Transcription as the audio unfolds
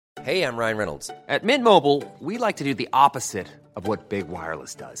Hey, I'm Ryan Reynolds. At Mint Mobile, we like to do the opposite of what Big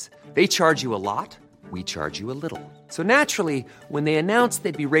Wireless does. They charge you a lot, we charge you a little. So naturally, when they announced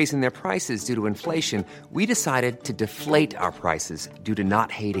they'd be raising their prices due to inflation, we decided to deflate our prices due to not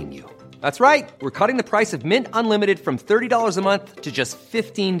hating you. That's right. We're cutting the price of Mint Unlimited from $30 a month to just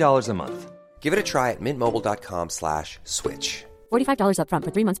 $15 a month. Give it a try at mintmobile.com/switch. $45 up front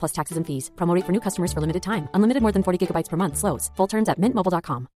for 3 months plus taxes and fees. Promo rate for new customers for limited time. Unlimited more than 40 gigabytes per month slows. Full terms at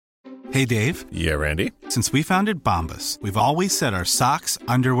mintmobile.com. Hey, Dave. Yeah, Randy. Since we founded Bombas, we've always said our socks,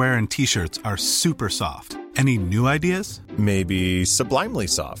 underwear, and T-shirts are super soft. Any new ideas? Maybe sublimely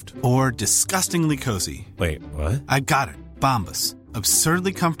soft. Or disgustingly cozy. Wait, what? I got it. Bombas.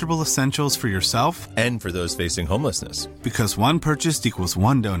 Absurdly comfortable essentials for yourself and for those facing homelessness. Because one purchased equals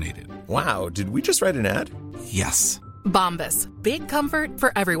one donated. Wow, did we just write an ad? Yes. Bombas. Big comfort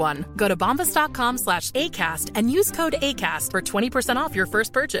for everyone. Go to bombas.com/ACAST and use code ACAST for 20% off your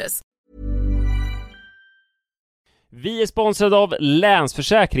first purchase. Vi är sponsrade av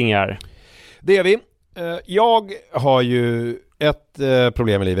Länsförsäkringar. Det är vi. Jag har ju ett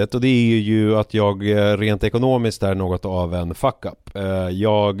problem i livet, och det är ju att jag rent ekonomiskt är något av en fuck-up.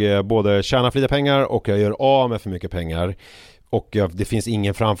 Jag både tjänar för lite pengar och jag gör av med för mycket pengar. Och det finns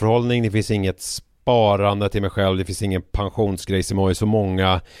ingen framförhållning, det finns inget sparande till mig själv, det finns ingen pensionsgrej som är så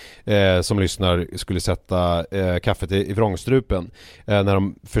många som lyssnar skulle sätta kaffet i vrångstrupen när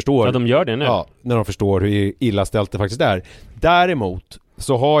de förstår. Ja, de gör det nu. Ja, när de förstår hur illa ställt det faktiskt är. Däremot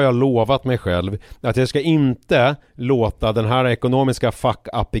så har jag lovat mig själv att jag ska inte låta den här ekonomiska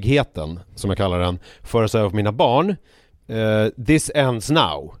fuck-uppigheten, som jag kallar den, föras över på mina barn. This ends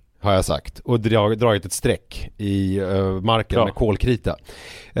now, har jag sagt, och dragit ett streck i marken med kolkrita.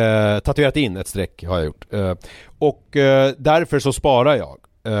 Tatuerat in ett streck har jag gjort. Och därför så sparar jag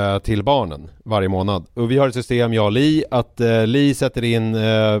till barnen varje månad. Och vi har ett system, jag och Li, att Li sätter in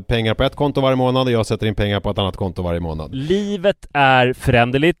pengar på ett konto varje månad och jag sätter in pengar på ett annat konto varje månad. Livet är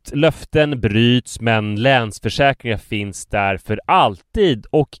föränderligt, löften bryts, men Länsförsäkringar finns där för alltid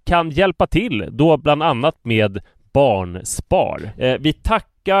och kan hjälpa till, då bland annat med barnspar. Vi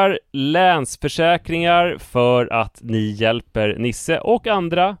tackar Länsförsäkringar för att ni hjälper Nisse och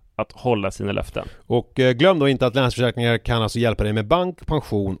andra att hålla sina löften. Och glöm då inte att Länsförsäkringar kan alltså hjälpa dig med bank,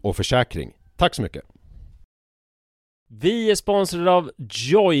 pension och försäkring. Tack så mycket. Vi är sponsrade av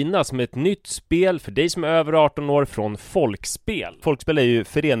Joina, som är ett nytt spel för dig som är över 18 år från Folkspel. Folkspel är ju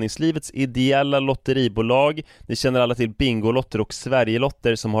föreningslivets ideella lotteribolag. Ni känner alla till Bingolotter och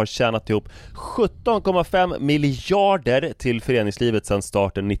Sverigelotter som har tjänat ihop 17,5 miljarder till föreningslivet sedan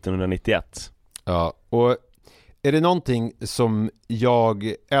starten 1991. Ja, och är det någonting som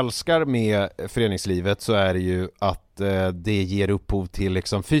jag älskar med föreningslivet så är det ju att det ger upphov till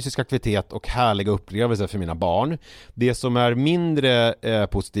liksom fysisk aktivitet och härliga upplevelser för mina barn. Det som är mindre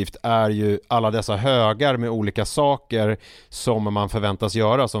positivt är ju alla dessa högar med olika saker som man förväntas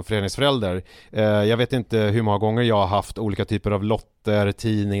göra som föreningsförälder. Jag vet inte hur många gånger jag har haft olika typer av lotter,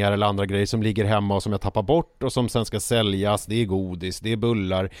 tidningar eller andra grejer som ligger hemma och som jag tappar bort och som sen ska säljas. Det är godis, det är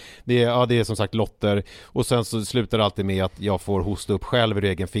bullar, det är som sagt lotter, och sen så slutar det alltid med att jag får hosta upp själv ur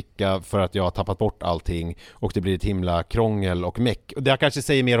egen ficka för att jag har tappat bort allting och det blir ett himla krångel och meck. Och det kanske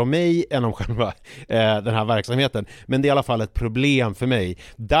säger mer om mig än om själva den här verksamheten, men det är i alla fall ett problem för mig.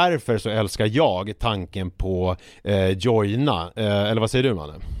 Därför så älskar jag tanken på Joina. Eller vad säger du,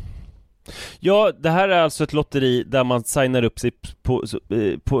 Manne? Ja, det här är alltså ett lotteri där man signar upp sig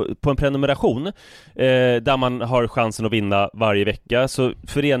på en prenumeration där man har chansen att vinna varje vecka. Så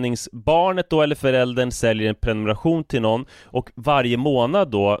föreningsbarnet då, eller föräldern, säljer en prenumeration till någon och varje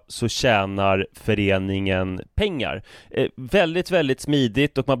månad då så tjänar föreningen pengar. Väldigt, väldigt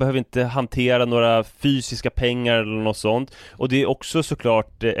smidigt, och man behöver inte hantera några fysiska pengar eller något sånt. Och det är också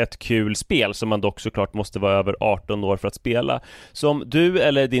såklart ett kul spel som man dock såklart måste vara över 18 år för att spela. Så om du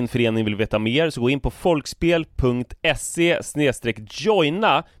eller din förening vill veta mer så gå in på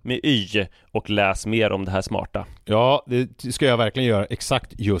folkspel.se/joina med y och läs mer om det här smarta. Ja, det ska jag verkligen göra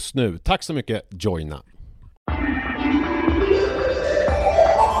exakt just nu. Tack så mycket, Joina.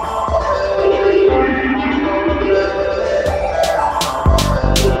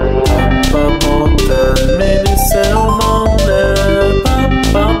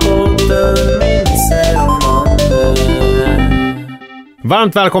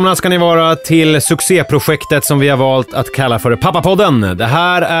 Varmt välkomna ska ni vara till succéprojektet som vi har valt att kalla för Pappapodden. Det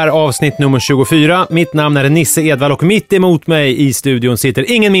här är avsnitt nummer 24. Mitt namn är Nisse Edvall och mitt emot mig i studion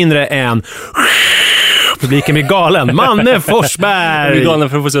sitter ingen mindre än Publiken blir galen. Manne Forsberg! Jag blir galen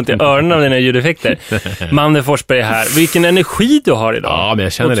för att få sånt i öronen av dina ljudeffekter. Manne Forsberg är här. Vilken energi du har idag. Ja, men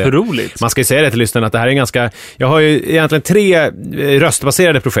jag känner Otroligt. det. Man ska ju säga det till lyssnarna att det här är ganska... Jag har ju egentligen 3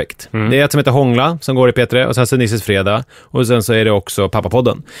 röstbaserade projekt. Det är ett som heter Hångla, som går i P3, och sen så Nisses fredag, och sen så är det också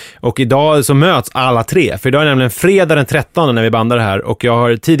Pappapodden. Och idag så möts alla 3, för idag är nämligen fredag den 13 när vi bandar det här, och jag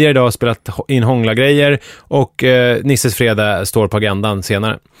har tidigare idag spelat in Hångla-grejer, och Nisses fredag står på agendan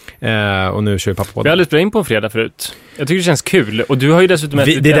senare. Och nu kör vi Pappapodden. Vi har aldrig spelat in på en fredag förut. Jag tycker det känns kul, och du har ju dessutom...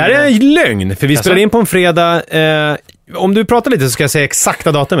 Det där är en lögn, för vi spelar in på en fredag. Om du pratar lite så ska jag säga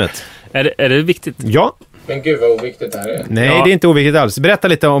exakta datumet. Är det viktigt? Ja. Men gud vad oviktigt det här är. Nej, det är inte oviktigt alls. Berätta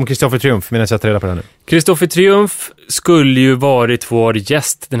lite om Kristoffer Triumf medan jag tar reda på det nu. Kristoffer Triumf skulle ju varit vår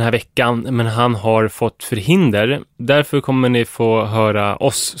gäst den här veckan, men han har fått förhinder. Därför kommer ni få höra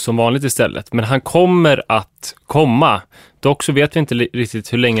oss som vanligt istället. Men han kommer att komma. Dock så vet vi inte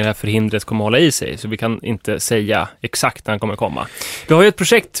riktigt hur länge det här förhindret kommer att hålla i sig, så vi kan inte säga exakt när han kommer komma. Vi har ju ett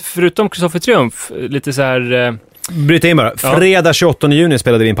projekt, förutom Kristoffer Triumf, lite så här... Bryta in bara. Fredag 28 juni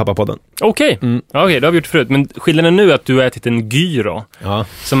spelade vi in Pappapodden. Okej, det har vi gjort förut. Men skillnaden nu är att du har ätit en gyro. Ja.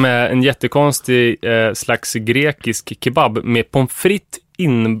 Som är en jättekonstig slags grekisk kebab med pommes frites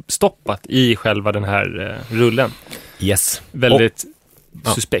instoppat i själva den här rullen. Yes. Väldigt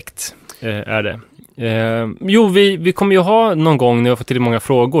suspekt är det. Jo, vi kommer ju ha någon gång när vi har fått till många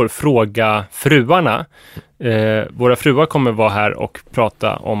frågor, fråga fruarna. Våra fruar kommer vara här och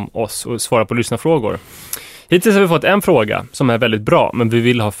prata om oss och svara på lyssnarfrågor. Hittills har vi fått en fråga som är väldigt bra, men vi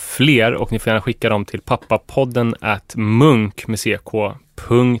vill ha fler, och ni får gärna skicka dem till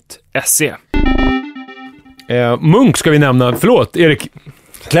pappapodden@munk.se. Munk ska vi nämna. Förlåt, Erik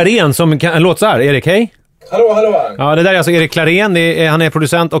Klarén som kan låta så här. Erik, hej. Hallå. Ja, det där är alltså Erik Klarén. Han är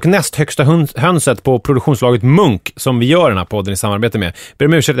producent och näst högsta hönset på produktionslaget Munk, som vi gör den här podden i samarbete med. Ber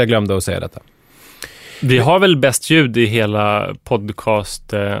om ursäkt, jag glömde att säga detta. Vi har väl bäst ljud i hela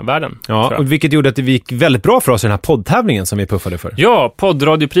podcastvärlden. Ja, och vilket gjorde att det gick väldigt bra för oss i den här poddtävlingen som vi puffade för. Ja,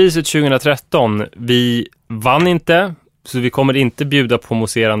 poddradiopriset 2013. Vi vann inte, så vi kommer inte bjuda på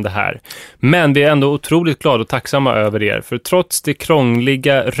mousserande här. Men vi är ändå otroligt glada och tacksamma över er. För trots det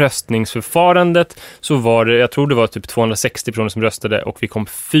krångliga röstningsförfarandet så var det, jag tror det var typ 260 personer som röstade, och vi kom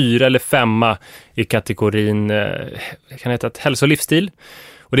 4 eller 5 i kategorin kan heta ett hälso- och livsstil.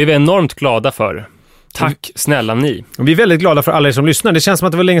 Och det är vi enormt glada för. Tack snälla ni. Och vi är väldigt glada för alla er som lyssnar. Det känns som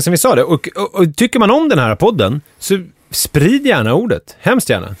att det var länge sedan vi sa det. Och tycker man om den här podden, så sprid gärna ordet. Hemskt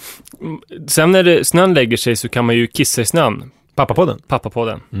gärna. Sen när snön lägger sig så kan man ju kissa i snön.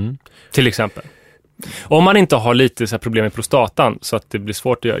 Pappapodden. Till exempel. Om man inte har lite så här problem med prostatan så att det blir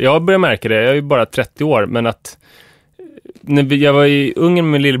svårt att göra. Jag börjar märka det. Jag är ju bara 30 år, men att när jag var i Ungern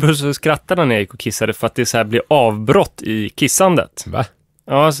med min lillebror så skrattade när jag gick och kissade för att det så här blir avbrott i kissandet. Va?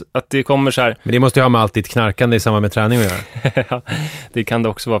 Ja, att det kommer så här... Men det måste ju ha med allt ditt knarkande i samband med träning att göra. Ja, det kan det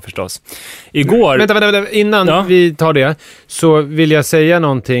också vara förstås. Igår... Vänta, innan vi tar det så vill jag säga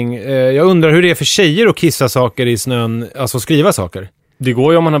någonting. Jag undrar hur det är för tjejer att kissa saker i snön, alltså skriva saker. Det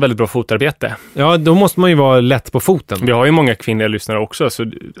går ju om man har väldigt bra fotarbete. Ja, då måste man ju vara lätt på foten. Vi har ju många kvinnliga lyssnare också,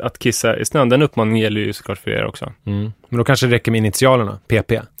 så att kissa i snön, den uppmaningen gäller ju såklart för er också. Men då kanske det räcker med initialerna,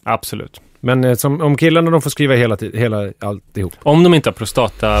 PP. Absolut. Men om killarna de får skriva hela alltihop. Om de inte har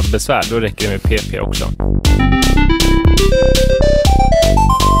prostatabesvär, då räcker det med PP också.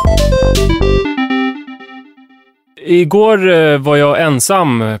 Igår var jag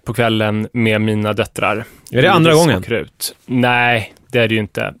ensam på kvällen med mina döttrar. Är det andra gången? Nej, det är det ju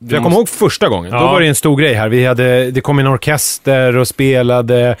inte. Jag kommer ihåg första gången. Ja. Då var det en stor grej här. Det kom en orkester och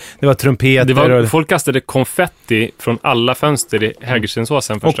spelade. Det var trumpeter. Folk kastade konfetti från alla fönster i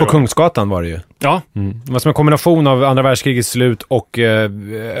Hägerstensåsen första gången. Och på Kungsgatan var det ju. Ja. Det var som en kombination av andra världskrigets slut och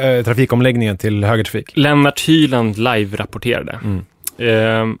trafikomläggningen till högertrafik. Lennart Hyland live-rapporterade.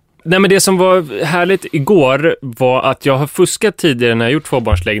 Nej, men det som var härligt igår var att jag har fuskat tidigare när jag gjort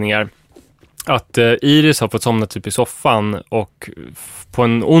tvåbarnsläggningar. Att Iris har fått somna typ i soffan, och på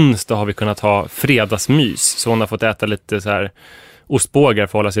en onsdag har vi kunnat ha fredagsmys. Så hon har fått äta lite så här ostbågar för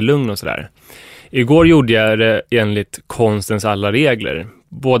att hålla sig lugn och sådär. Igår gjorde jag det enligt konstens alla regler.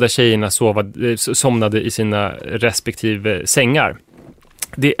 Båda tjejerna somnade i sina respektive sängar.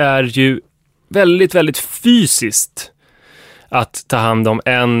 Det är ju väldigt, väldigt fysiskt att ta hand om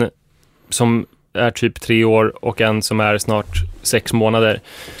en som är typ 3 år och en som är snart 6 månader.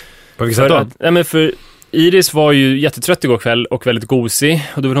 På vilket sätt då? För Iris var ju jättetrött igår kväll och väldigt gosig,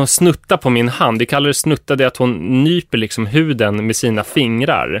 och då vill hon snutta på min hand. Det kallar det snutta, det att hon nyper liksom huden med sina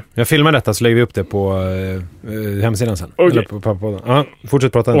fingrar. Jag filmar detta så lägger vi upp det på hemsidan sen. Okay. Eller på Pappapodden. Ja,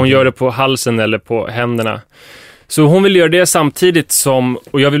 fortsätt prata. Hon gör det på halsen eller på händerna. Så hon vill göra det samtidigt som,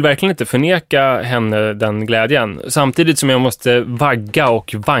 och jag vill verkligen inte förneka henne den glädjen, samtidigt som jag måste vagga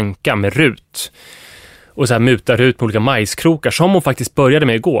och vanka med Rut. Och så här muta Rut på olika majskrokar som hon faktiskt började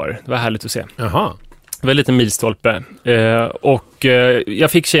med igår. Det var härligt att se. Jaha. Det var en liten milstolpe.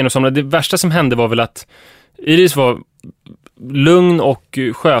 Jag fick tjejen att somna. Det värsta som hände var väl att Iris var lugn och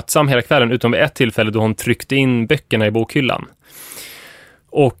skötsam hela kvällen, utom vid ett tillfälle då hon tryckte in böckerna i bokhyllan.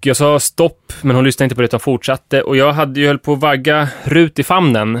 Och jag sa stopp, men hon lyssnade inte på det utan fortsatte. Och jag höll på att vagga Rut i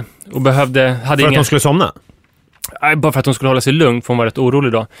famnen och För att hon skulle somna? Nej, bara för att hon skulle hålla sig lugn, för hon var rätt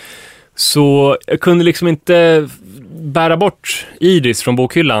orolig då. Så jag kunde liksom inte bära bort Iris från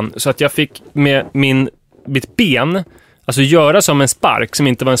bokhyllan, så att jag fick med mitt ben, alltså göra som en spark som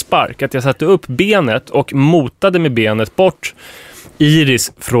inte var en spark, att jag satte upp benet och motade med benet bort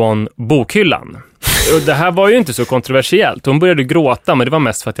Iris från bokhyllan. Och det här var ju inte så kontroversiellt. Hon började gråta, men det var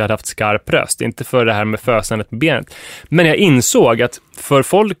mest för att jag hade haft skarp röst, inte för det här med fösandet med benet. Men jag insåg att för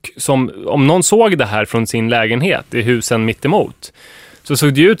folk som, om någon såg det här från sin lägenhet i husen mitt emot, så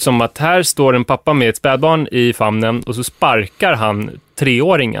såg det ut som att här står en pappa med ett spädbarn i famnen och så sparkar han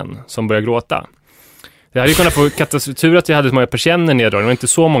 3-åringen som börjar gråta. Det hade ju kunnat få tur att jag hade så många persienner neddragna. Det var inte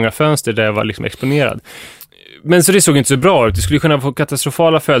så många fönster där jag var liksom exponerad. Men så det såg inte så bra ut. Det skulle kunna få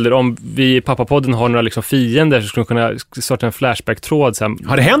katastrofala följder om vi i Pappapodden har några liksom fiender, så skulle kunna starta en flashback-tråd. Så här,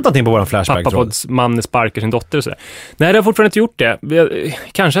 har det hänt någonting på våran flashback-tråd? Pappapodds man sparkar sin dotter och sådär. Nej, det har fortfarande inte gjort det.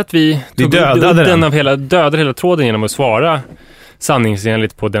 Kanske att vi dödade hela tråden genom att svara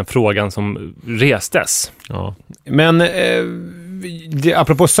sanningsenligt på den frågan som restes. Ja. Men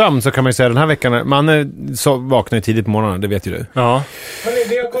apropå sömn så kan man ju säga den här veckan, man vaknar ju tidigt på morgonen, det vet ju du. Ja. Hörrni,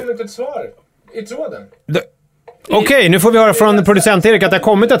 det har kommit ett svar i tråden. Okej, nu får vi höra från producent Erik att det har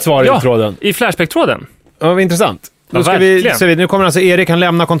kommit ett svar i tråden. I Flashback-tråden. Ja, vad intressant. Nu kommer alltså Erik, han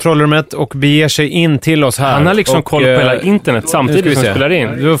lämnar kontrollrummet och beger sig in till oss här. Han har liksom koll på hela internet samtidigt som spelar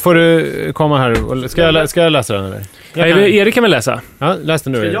in. Då får du komma här. Ska jag läsa den eller? Erik kan väl läsa? Ja, läs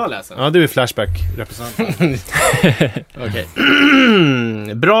den nu. Ska jag läsa? Ja, du är Flashback-representant. Okej.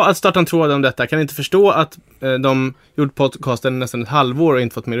 Bra att starta en tråd om detta. Kan inte förstå att de gjort podcasten nästan ett halvår och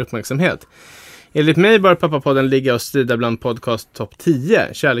inte fått mer uppmärksamhet. Enligt mig bör Pappapodden ligga och strida bland podcast topp 10.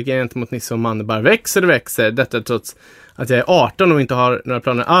 Kärleken gentemot Nisse och Manne bara växer och växer. Detta trots att jag är 18 och inte har några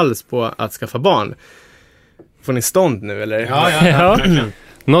planer alls på att skaffa barn. Får ni stånd nu, eller? Ja.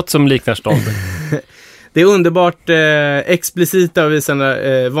 Något som liknar stånd. Det är underbart explicita och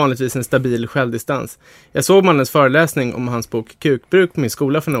visar vanligtvis en stabil självdistans. Jag såg mannens föreläsning om hans bok Kukbruk på min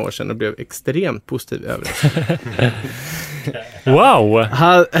skola för några år sedan och blev extremt positiv över det. Wow!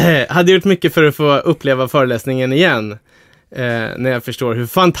 Hade gjort mycket för att få uppleva föreläsningen igen. När jag förstår hur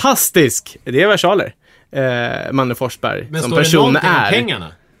fantastisk, det är versaler, Manne Forsberg men som person är. Men pengarna?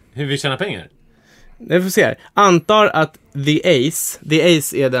 Hur vi tjänar pengar? Vi får se. Antar att The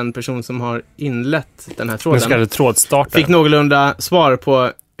Ace är den person som har inlett den här tråden. Den ska trådstarta. Fick någorlunda svar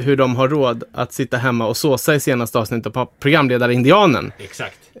på hur de har råd att sitta hemma och såsa i senaste avsnittet av programledare Indianen.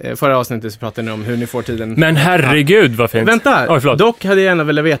 Exakt. Förra avsnittet så pratade ni om hur ni får tiden. Men herregud, vad fint. Vänta, dock hade jag gärna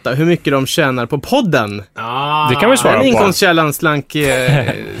velat veta hur mycket de tjänar på podden. Det kan vi svara på. Inkomstkällan slank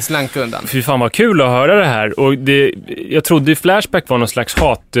undan. Fy fan vad kul att höra det här. Och jag trodde Flashback var någon slags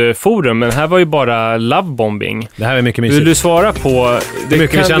hatforum, men här var ju bara lovebombing. Det här är mycket mysigt. Vill du svara på hur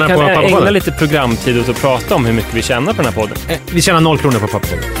mycket vi tjänar på Pappapodden? Ägna lite programtid åt att prata om hur mycket vi tjänar på den här podden. Vi tjänar 0 kronor på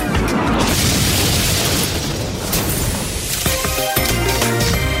Pappapodden.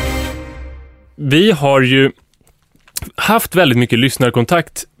 Vi har ju haft väldigt mycket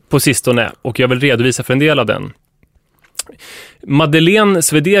lyssnarkontakt på sistone och jag vill redovisa för en del av den. Madeleine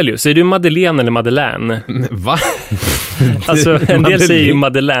Svedelius, säger du Madeleine eller Madeleine? Va? Alltså en del säger ju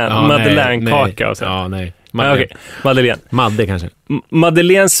Madeleine-kaka och så. Ja, nej. Madeleine. Madde kanske.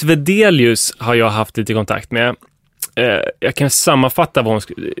 Madeleine Svedelius har jag haft lite kontakt med. Jag kan sammanfatta vad hon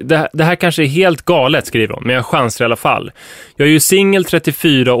skriver. Det här kanske är helt galet, skriver hon, men jag chansar i alla fall. Jag är ju singel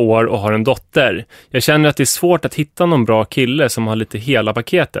 34 år och har en dotter. Jag känner att det är svårt att hitta någon bra kille som har lite hela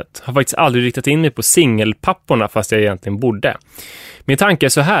paketet. Har faktiskt aldrig riktat in mig på singelpapporna fast jag egentligen borde. Min tanke är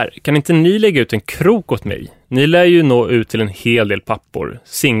så här: kan inte ni lägga ut en krok åt mig? Ni lär ju nå ut till en hel del pappor,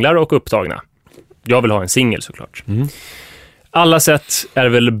 singlar och upptagna. Jag vill ha en singel såklart. Alla sätt är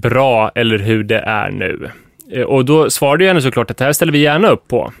väl bra, eller hur det är nu. Och då svarade jag henne såklart att det här ställer vi gärna upp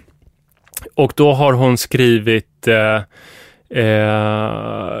på. Och då har hon skrivit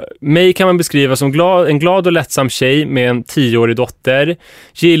mig kan man beskriva som en glad och lättsam tjej med en 10-årig dotter.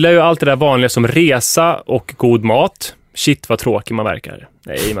 Gillar ju allt det där vanliga som resa och god mat. Shit vad tråkig man verkar.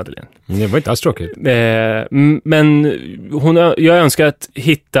 Nej, Madeleine. Det var inte alls tråkigt. Men jag önskar att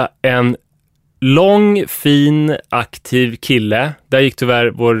hitta en lång, fin, aktiv kille. Där gick tyvärr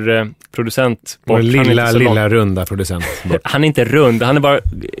vår producent bort. Vår lilla runda producent bort. Han är inte rund, han är bara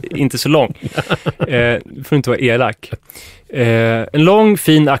inte så lång. Får inte vara elak. En lång,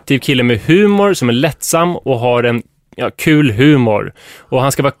 fin, aktiv kille med humor som är lättsam och har en kul humor. Och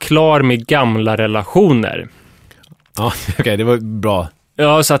han ska vara klar med gamla relationer. Ja, okej, det var bra.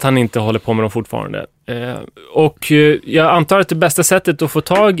 Ja, så att han inte håller på med dem fortfarande. Och jag antar att det bästa sättet att få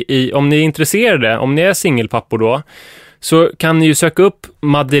tag i, om ni är intresserade, om ni är singelpappor då, så kan ni ju söka upp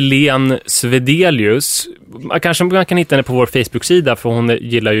Madeleine Svedelius. Kanske man kan hitta henne på vår Facebook-sida, för hon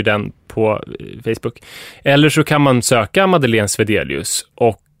gillar ju den på Facebook. Eller så kan man söka Madeleine Svedelius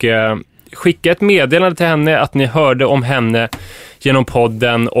och skicka ett meddelande till henne att ni hörde om henne genom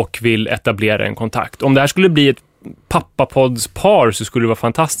podden och vill etablera en kontakt. Om det här skulle bli ett pappapodspar så skulle det vara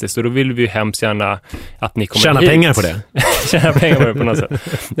fantastiskt, och då vill vi ju hemskt gärna att ni kommer Tjäna hit. pengar på det. Tjäna pengar på det på något sätt.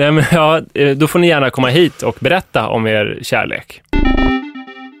 Nej, men då får ni gärna komma hit och berätta om er kärlek.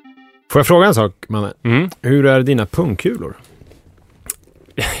 Får jag fråga en sak, Manne? Mm. Hur är dina pungkulor?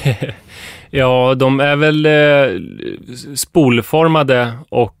 Ja, de är väl spolformade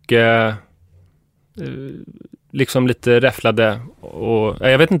och liksom lite räfflade, och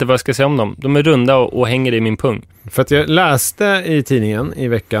jag vet inte vad jag ska säga om dem. De är runda och hänger i min pung. För att jag läste i tidningen i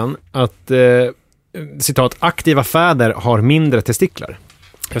veckan att citat, aktiva fäder har mindre testiklar.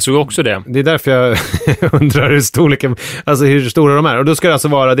 Jag såg också det. Det är därför jag undrar hur stora de är. Och då ska det alltså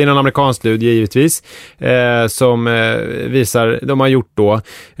vara, det är en amerikansk studie givetvis, som visar, de har gjort då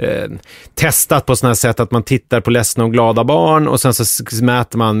testat på sådana här sätt att man tittar på ledsna och glada barn, och sen så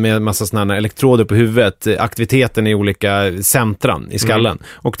mäter man med en massa sådana här elektroder på huvudet aktiviteten i olika centran i skallen.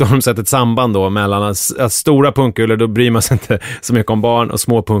 Och då har de sett ett samband då mellan att stora pungkulor, då bryr man sig inte så mycket om barn, och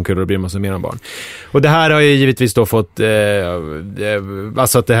små pungkulor, då bryr man sig mer om barn. Och det här har ju givetvis då fått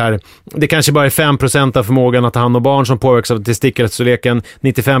alltså att det kanske bara är 5% av förmågan att ta hand om barn som påverkas av testikelstorleken.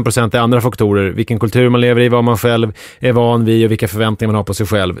 95% är andra faktorer. Vilken kultur man lever i, vad man själv är van vid och vilka förväntningar man har på sig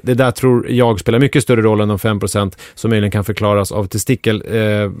själv. Det där tror jag spelar mycket större roll än de 5% som möjligen kan förklaras av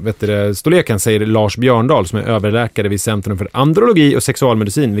testikelstorleken, säger Lars Björndal som är överläkare vid Centrum för andrologi och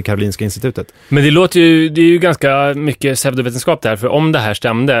sexualmedicin vid Karolinska institutet. Men det låter ju, det är ju ganska mycket pseudovetenskap där, för om det här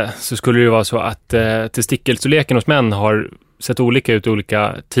stämde så skulle det ju vara så att testikelstorleken hos män har sett olika ut i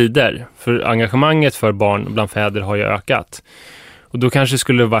olika tider. För engagemanget för barn bland fäder har ju ökat. Och då kanske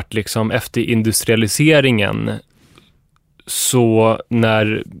skulle det varit liksom efter industrialiseringen, så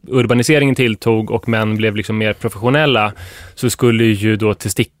när urbaniseringen tilltog och män blev liksom mer professionella, så skulle ju då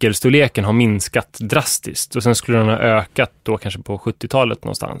testikelstorleken ha minskat drastiskt. Och sen skulle den ha ökat då kanske på 70-talet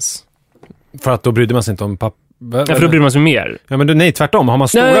någonstans. För att då brydde man sig inte om Ja, för då bryr man sig mer. Ja, men nej, tvärtom. Har man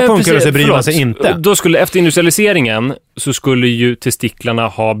stora pungkulor så bryr man sig inte. Då skulle, efter industrialiseringen, så skulle ju testiklarna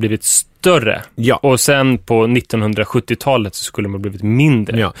ha blivit större. Ja. Och sen på 1970-talet så skulle de ha blivit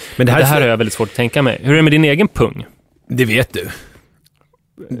mindre. Ja. Men det här är jag väldigt svårt att tänka mig. Hur är det med din egen pung? Det vet du.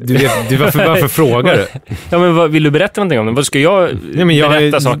 Varför frågar du? Ja, men vill du berätta någonting om den? Vad ska jag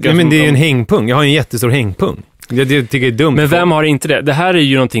berätta saker? Nej, men det är ju en hängpung. Jag har en jättestor hängpung. Jag tycker det är dumt. Men vem har inte det? Det här är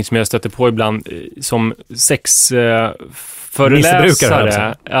ju någonting som jag stöter på ibland som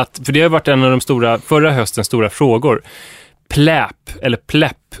sexföreläsare. För det har varit en av de förra höstens stora frågor. Pläp, eller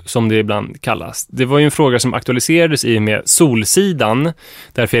plepp som det ibland kallas. Det var ju en fråga som aktualiserades i med Solsidan,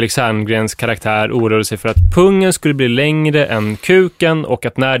 där Felix Herngrens karaktär oroade sig för att pungen skulle bli längre än kuken, och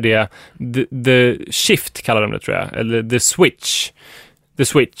att när the shift kallar de det, tror jag, eller the switch.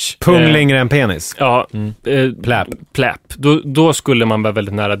 Pung längre än penis. Ja, pläp. Då skulle man vara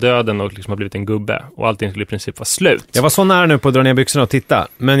väldigt nära döden och liksom ha blivit en gubbe, och allting skulle i princip vara slut. Jag var så nära nu på att dra ner byxorna och titta,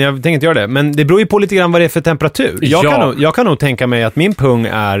 men jag tänkte inte göra det. Men det beror ju på lite grann vad det är för temperatur. Jag kan nog tänka mig att min pung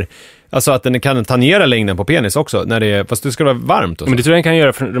är, alltså att den kan tangera längden på penis också, när det är, fast det ska vara varmt. Och så. Men det tror jag den kan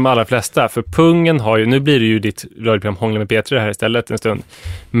göra för de allra flesta, för pungen har ju, nu blir det ju ditt radioprogram Hångla med Petra här istället en stund,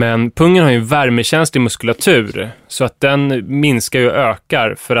 men pungen har ju en värmekänslig muskulatur, så att den minskar och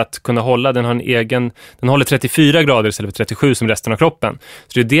ökar för att kunna hålla, den håller 34 grader istället för 37 som resten av kroppen.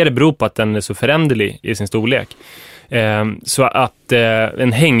 Så det är det beror på att den är så föränderlig i sin storlek. Så att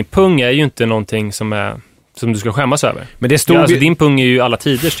en hängpung är ju inte någonting som du ska skämmas över. Men det stod alltså, din pung är ju alla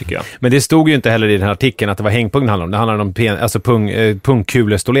tiders, tycker jag. Men det stod ju inte heller i den här artikeln att det var hängpung det handlade om. Det handlade om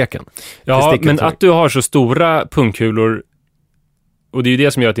pungkulestorleken. Ja, men att du har så stora pungkulor, och det är ju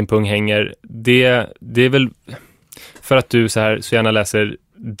det som gör att din pung hänger, det är väl för att du så gärna läser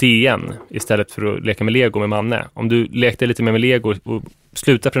DN istället för att leka med Lego med Manne. Om du lekte lite mer med Lego och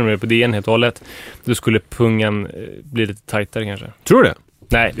slutar prenumerera på DN helt och hållet, då skulle pungen bli lite tajtare kanske. Tror du det?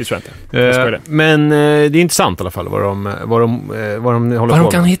 Nej, det tror jag inte. Men det är intressant i alla fall vad de håller på. Vad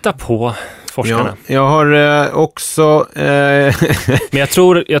de kan hitta på. enligt forskarna. Ja, jag har också... Men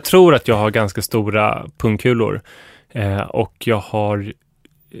jag tror att jag har ganska stora pungkulor. Och jag har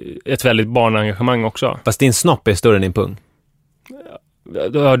ett väldigt barnengagemang också. Fast din snopp är större än din pung.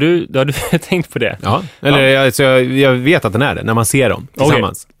 Har du tänkt på det? Ja, eller jag vet att den är det, när man ser dem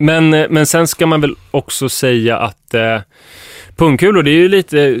tillsammans. Okay. Men sen ska man väl också säga att pungkulor, det är ju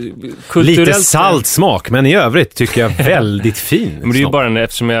lite kulturellt... Lite salt smak, men i övrigt tycker jag väldigt fin. Men det är ju bara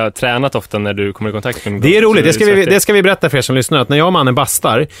eftersom jag har tränat ofta när du kommer i kontakt med... Det är roligt, det ska vi berätta för er som lyssnar, att när jag och mannen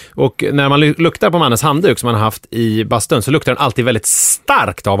bastar och när man luktar på mannens handduk som man har haft i bastun, så luktar den alltid väldigt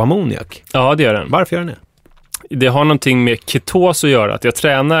starkt av ammoniak. Ja, det gör den. Varför gör den det? Det har någonting med ketos att göra, att jag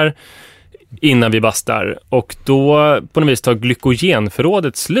tränar innan vi bastar och då på något vis tar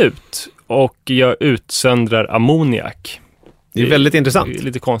glykogenförrådet slut och jag utsöndrar ammoniak. Det är väldigt intressant. Det är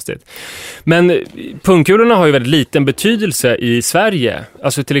lite konstigt. Men pungkulorna har ju väldigt liten betydelse i Sverige.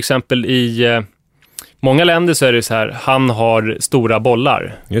 Alltså till exempel i många länder så är det så här, han har stora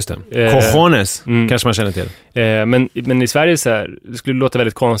bollar. Just det. Cojones, kanske man känner till. Men i Sverige så här, det skulle låta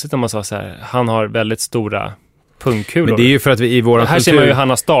väldigt konstigt om man sa så här, han har väldigt stora pungkulor. Men det är ju för att vi i våran här ser man ju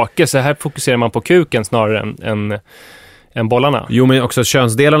Hanna Stake, så här fokuserar man på kuken snarare än bollarna. Jo, men också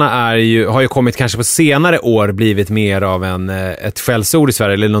könsdelarna har ju kommit kanske på senare år blivit mer av ett skällsord i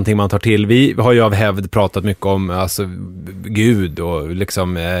Sverige, eller någonting man tar till. Vi har ju av hävd pratat mycket om alltså Gud och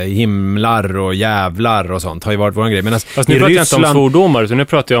liksom himlar och jävlar och sånt har ju varit vår grej. Men alltså, nu pratar jag inte om svordomar, utan nu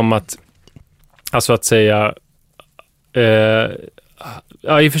pratar jag om att alltså att säga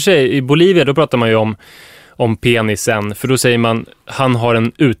ja, i och för sig i Bolivia då pratar man ju om penisen, för då säger man han har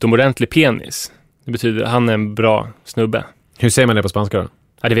en utomordentlig penis. Det betyder han är en bra snubbe. Hur säger man det på spanska då?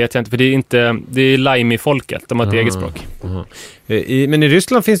 Ja, det vet jag inte, för det är Laimi-folket, de har ett eget språk. Men i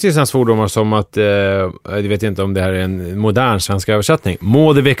Ryssland finns det ju sådana svordomar som att, jag vet inte om det här är en modern svensk översättning.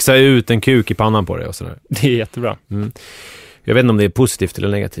 Må det växa ut en kuk i pannan på dig och sådär. Det är jättebra. Jag vet inte om det är positivt eller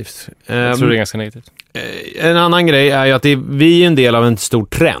negativt. Jag tror det är ganska negativt. En annan grej är ju att vi är en del av en stor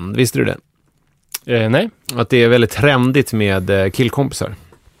trend, visste du det? Nej. Att det är väldigt trendigt med killkompisar.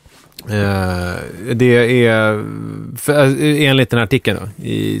 Det är enligt den här artikeln då,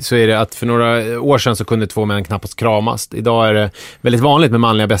 så är det att för några år sedan så kunde 2 män knappast kramas. Idag är det väldigt vanligt med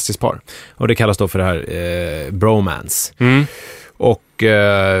manliga bästispar. Och det kallas då för det här bromance. Och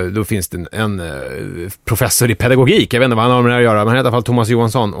då finns det en professor i pedagogik. Jag vet inte vad han har med det att göra, men han heter i alla fall Thomas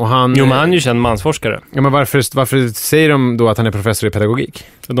Johansson. Och han, men han är ju känd mansforskare. Ja, men varför säger de då att han är professor i pedagogik?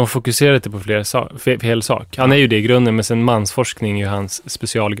 De fokuserar inte på fel sak. Han är ju det i grunden, men sen mansforskning är ju hans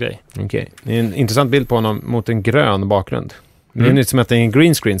specialgrej. Okej. Det är en intressant bild på honom mot en grön bakgrund. Det är nytt som att det är en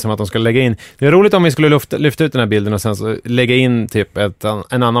green screen, som att de ska lägga in. Det är roligt om vi skulle lyfta ut den här bilden och sen så lägga in typ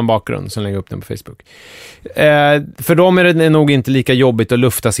en annan bakgrund som lägger upp den på Facebook. För dem är det nog inte lika jobbigt att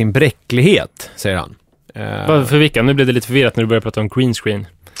lufta sin bräcklighet, säger han. För vilka? Nu blev det lite förvirrat när du började prata om green screen.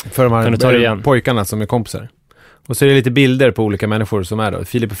 För de här pojkarna som är kompisar. Och så är det lite bilder på olika människor som är då.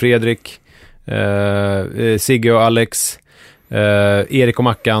 Filip och Fredrik, Sigge och Alex, Erik och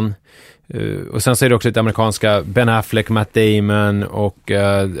Mackan. Och sen så är det också lite amerikanska Ben Affleck, Matt Damon och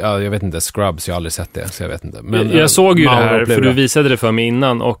jag vet inte, Scrubs, jag har aldrig sett det så jag vet inte. Men, jag såg ju det här för du visade det för mig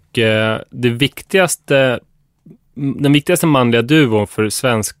innan och den viktigaste manliga duon för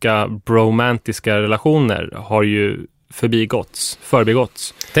svenska bromantiska relationer har ju förbigåtts.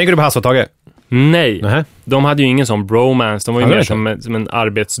 Tänker du på Hasse och Tage? Nej, de hade ju ingen sån bromance, de var ju mer som en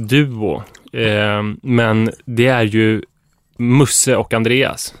arbetsduo. Men det är ju Musse och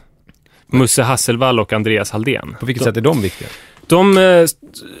Andreas. Musse Hasselvall och Andreas Haldén. På vilket sätt är de viktiga? De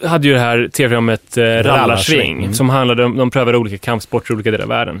hade ju det här tv-programmet Rallarsving som handlade om, de prövade olika kampsporter i olika delar av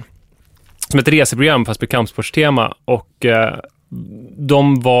världen. Som ett reseprogram fast med kampsportstema och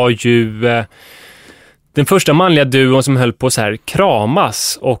de var ju den första manliga duon som höll på så här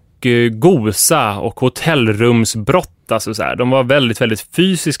kramas och gosa och hotellrumsbrott, alltså så här. De var väldigt, väldigt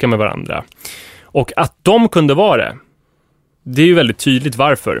fysiska med varandra. Och att de kunde vara det är ju väldigt tydligt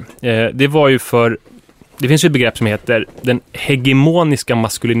varför. Det var ju för, det finns ju ett begrepp som heter den hegemoniska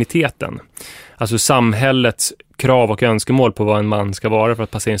maskuliniteten. Alltså samhällets krav och önskemål på vad en man ska vara för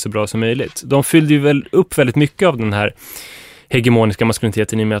att passa in så bra som möjligt. De fyllde ju väl upp väldigt mycket av den här hegemoniska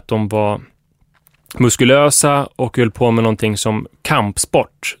maskuliniteten i och med att de var muskulösa och höll på med någonting som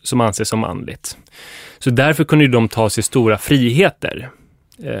kampsport som anses som manligt. Så därför kunde ju de ta sig stora friheter.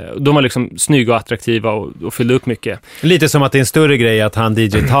 De var liksom snygga och attraktiva och fyllde upp mycket. Lite som att det är en större grej att han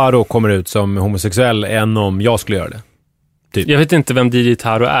DJ Taro kommer ut som homosexuell än om jag skulle göra det. Typ. Jag vet inte vem DJ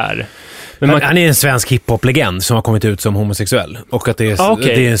Taro är. Han är en svensk hiphop-legend som har kommit ut som homosexuell. Och att det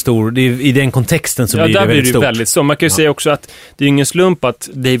är en stor... I den kontexten så blir det väldigt stort. Väldigt stort. Man kan ju säga också att det är ingen slump att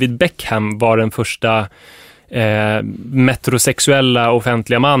David Beckham var den första metrosexuella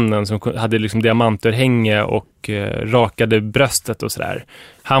offentliga mannen som hade liksom diamantörhänge och rakade bröstet och sådär.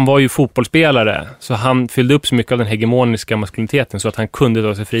 Han var ju fotbollsspelare, så han fyllde upp så mycket av den hegemoniska maskuliniteten så att han kunde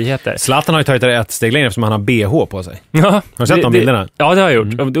ta sig friheter. Zlatan har ju tagit det ett steg längre eftersom han har BH på sig. Ja, har du sett de bilderna? Ja, det har jag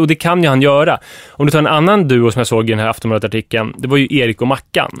gjort. Och det kan ju han göra. Om du tar en annan duo som jag såg i den här Aftonbladet-artikeln, det var ju Erik och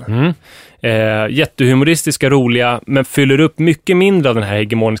Mackan. Jättehumoristiska, roliga, men fyller upp mycket mindre av den här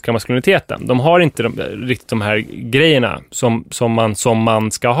hegemoniska maskuliniteten. De har inte riktigt de här grejerna som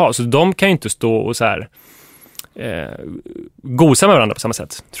man ska ha. Så de kan ju inte stå och så här gosa med varandra på samma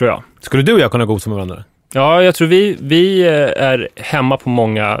sätt, tror jag. Skulle du och jag kunna gosa med varandra? Ja, jag tror vi är hemma på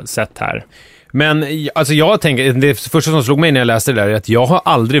många sätt här. Men alltså jag tänker, det första som slog mig när jag läste det där är att jag har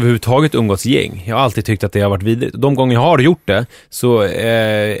aldrig överhuvudtaget umgåtts gäng. Jag har alltid tyckt att det har varit vidrigt. De gånger jag har gjort det så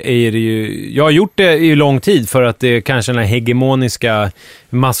är det ju... Jag har gjort det i lång tid för att det kanske den här hegemoniska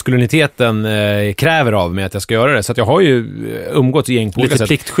maskuliniteten kräver av mig att jag ska göra det. Så att jag har ju umgåtts i gäng på olika sätt. Lite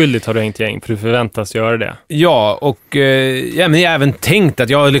pliktskyldigt har du hängt gäng för du förväntas göra det. Ja, och men jag har även tänkt att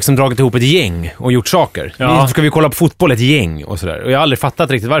jag har liksom dragit ihop ett gäng och gjort saker. Ja. Ska vi kolla på fotboll, ett gäng och sådär. Och jag har aldrig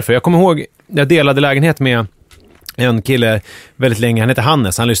fattat riktigt varför. Jag kommer ihåg, jag delade lägenhet med en kille väldigt länge, han heter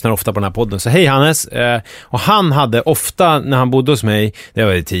Hannes, han lyssnar ofta på den här podden. Så hej Hannes, och han hade ofta när han bodde hos mig, det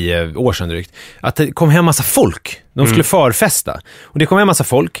var 10 år sedan drygt, att det kom hem massa folk, de skulle förfesta och det kom hem massa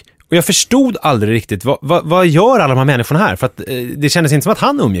folk och jag förstod aldrig riktigt vad gör alla de här människorna här, för att det kändes inte som att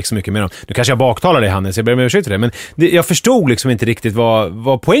han umgick så mycket med dem. Nu kanske jag baktalar dig Hannes, jag ber om ursäkt för det, men jag förstod liksom inte riktigt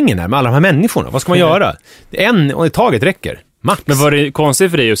vad poängen är med alla de här människorna. Vad ska man göra? En och i taget räcker, max. Men var det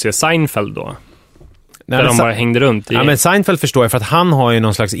konstigt för dig att se Seinfeld då? Där de bara hängde runt i. Ja, men Seinfeld förstår jag för att han har ju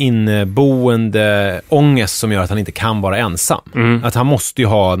någon slags inneboende ångest som gör att han inte kan vara ensam. Att han måste ju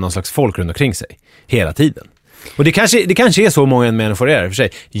ha någon slags folk runt omkring sig hela tiden. Och det kanske är så många människor är för sig.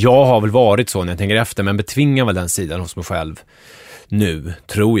 Jag har väl varit så när jag tänker efter, men betvingar väl den sidan hos mig själv nu,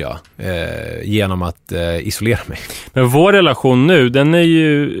 tror jag, genom att isolera mig. Men vår relation nu, den är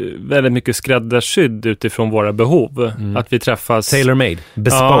ju väldigt mycket skräddarsydd utifrån våra behov. Att vi träffas... Tailor-made,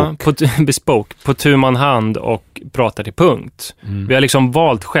 bespoke. Ja, bespoke, på tu man hand och pratar till punkt. Vi har liksom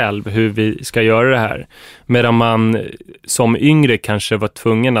valt själv hur vi ska göra det här. Medan man som yngre kanske var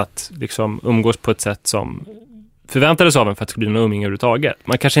tvungen att liksom umgås på ett sätt som förväntades av en för att det skulle bli någon umgänge överhuvudtaget.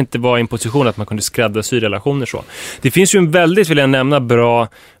 Man kanske inte var i en position att man kunde skräddarsy relationer så. Det finns ju en väldigt, vill jag nämna, bra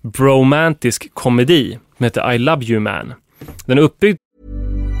bromantisk komedi som heter I Love You Man. Den är uppbyggd.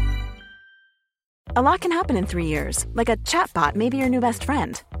 A lot can happen in 3 years, like a chatbot may be your new best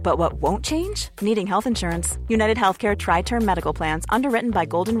friend. But what won't change? Needing health insurance. United Healthcare Tri-Term Medical Plans, underwritten by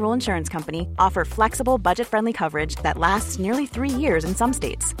Golden Rule Insurance Company, offer flexible, budget-friendly coverage that lasts nearly 3 years in some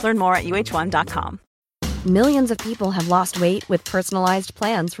states. Learn more at uh1.com. Millions of people have lost weight with personalized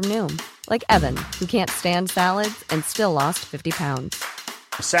plans from Noom. Like Evan, who can't stand salads and still lost 50 pounds.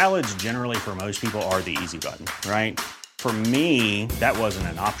 Salads generally for most people are the easy button, right? For me, that wasn't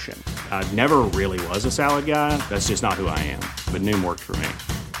an option. I never really was a salad guy. That's just not who I am. But Noom worked for me.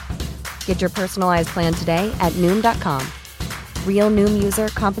 Get your personalized plan today at Noom.com. Real Noom user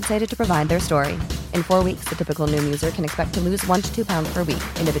compensated to provide their story. In 4 weeks, the typical Noom user can expect to lose 1 to 2 pounds per week.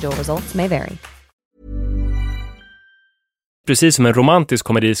 Individual results may vary. Precis som en romantisk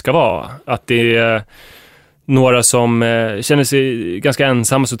komedi ska vara. Att det är några som känner sig ganska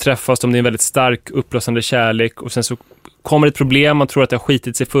ensamma, så träffas de. Det är en väldigt stark upplösande kärlek och sen så kommer ett problem, man tror att det har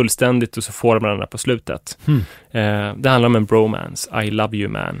skitit sig fullständigt och så får de varandra på slutet. Det handlar om en bromance. I Love You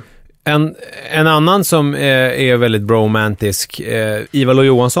Man. En annan som är väldigt bromantisk, Ivar Lo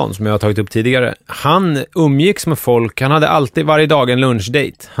Johansson, som jag har tagit upp tidigare. Han umgicks med folk, han hade alltid varje dag en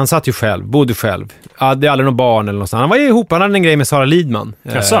lunchdate. Han satt ju själv, bodde själv, hade aldrig någon barn eller någonstans. Han var ihop, han hade en grej med Sara Lidman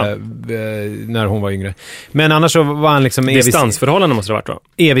när hon var yngre. Men annars så var han liksom distansförhållande måste det ha varit, va?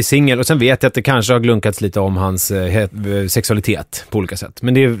 Evig singel, och sen vet jag att det kanske har glunkats lite om hans sexualitet på olika sätt.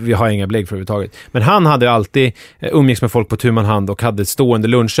 Men vi har inga belägg för överhuvudtaget. Men han hade alltid umgicks med folk på tu man hand och hade stående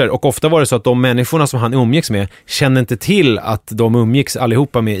luncher, och ofta var det så att de människorna som han umgicks med kände inte till att de umgicks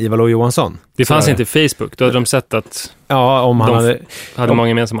allihopa med Ivar Lo Johansson. Det fanns inte Facebook, då hade de sett att om han hade många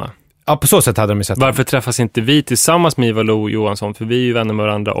gemensamma. Ja, på så sätt hade de sett. Varför träffas inte vi tillsammans med Ivar Lo Johansson? För vi är ju vänner med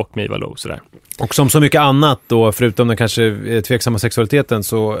varandra och med Ivar Lo, sådär. Och som så mycket annat då, förutom den kanske tveksamma sexualiteten,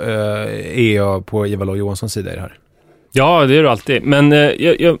 så är jag på Ivar Lo Johanssons sida i det här. Ja, det är du alltid. Men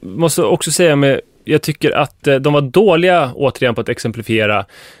jag måste också säga med jag tycker att de var dåliga återigen på att exemplifiera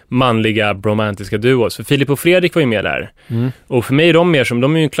manliga romantiska duos. För Filip och Fredrik var ju med där. Och för mig är de mer som,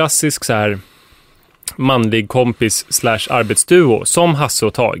 de är ju en klassisk så här manlig kompis / arbetsduo som Hasse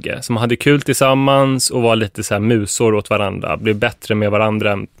och Tage, som hade kul tillsammans och var lite så här musor åt varandra, blev bättre med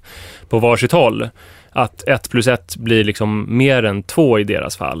varandra på varsitt håll. Att 1+1 blir liksom mer än 2 i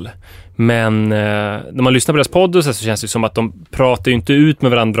deras fall. Men när man lyssnar på deras podd så känns det som att de pratar ju inte ut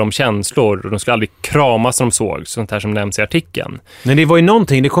med varandra om känslor, och de skulle aldrig kramas när de såg sånt här som nämns i artikeln. Men det var ju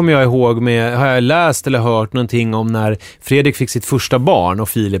någonting, det kommer jag ihåg med, har jag läst eller hört någonting om när Fredrik fick sitt första barn och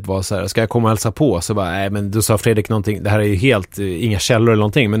Filip var så här, ska jag komma och hälsa på? Så bara, nej, men då sa Fredrik någonting, det här är ju helt, inga källor eller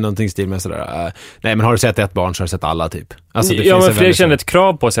någonting, men någonting stil med sådär, nej, men har du sett ett barn så har du sett alla typ. Alltså, det men Fredrik kände ett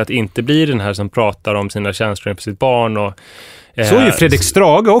krav på sig att inte bli den här som pratar om sina känslor inför sitt barn och så är ju Fredrik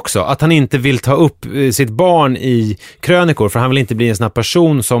Strage också, att han inte vill ta upp sitt barn i krönikor, för han vill inte bli en sån här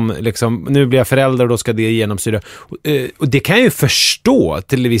person som liksom, nu blir jag förälder och då ska det genomsyra. Och det kan jag ju förstå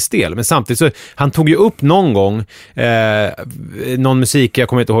till viss del, men samtidigt så, han tog ju upp någon gång någon musik, jag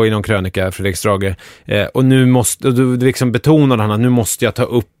kommer inte ihåg i någon krönika, Fredrik Strage, och nu måste, och då liksom betonade han att nu måste jag ta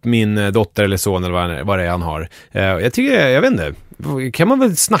upp min dotter eller son eller vad det är han har. Jag tycker, jag vet inte, kan man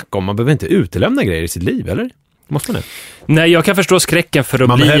väl snacka om, man behöver inte utelämna grejer i sitt liv, eller? Måste man det? Nej, jag kan förstå skräcken för att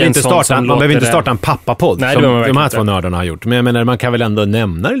man bli behöver en inte sån starta, som man behöver inte det. starta en pappapodd Nej, som de här två nördarna har gjort. Men jag menar, man kan väl ändå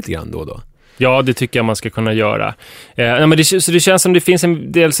nämna det lite grann då och då. Ja, det tycker jag man ska kunna göra. Men det känns som det finns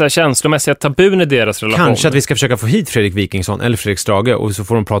en del så här känslomässiga tabun i deras relation. Kanske att vi ska försöka få hit Fredrik Wikingsson eller Fredrik Strage och så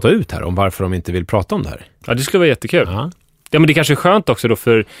får de prata ut här om varför de inte vill prata om det här. Ja, det skulle vara jättekul. Ja. Ja, men det kanske är skönt också då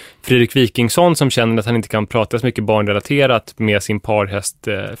för Fredrik Wikingsson som känner att han inte kan prata så mycket barnrelaterat med sin parhäst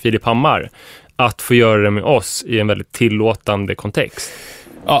Filip Hammar, att få göra det med oss i en väldigt tillåtande kontext.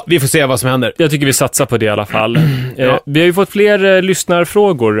 Ja, vi får se vad som händer. Jag tycker vi satsar på det i alla fall. Vi har ju fått fler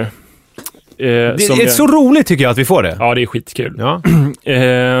lyssnarfrågor. Det är så roligt tycker jag att vi får det. Ja, det är skitkul. Ja.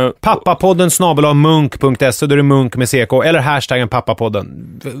 Pappapodden @munk.se, då är det munk med CK, eller hashtaggen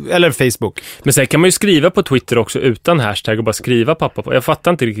pappapodden, eller Facebook. Men sen kan man ju skriva på Twitter också utan hashtag och bara skriva pappapodden. Jag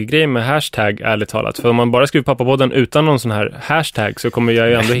fattar inte riktigt grejen med hashtag, ärligt talat. För om man bara skriver pappapodden utan någon sån här hashtag så kommer jag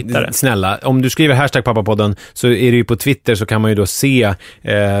ju ändå hitta det. Snälla, om du skriver hashtag pappapodden så är det ju på Twitter, så kan man ju då se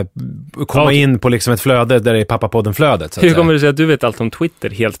komma in på liksom ett flöde där det är pappapodden-flödet. Hur kommer du säga att du vet allt om Twitter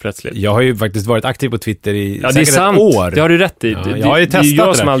helt plötsligt? Jag har ju faktiskt varit aktiv på Twitter i säkert ett år. Det har du rätt i. Ja, jag har ju testat det. Det är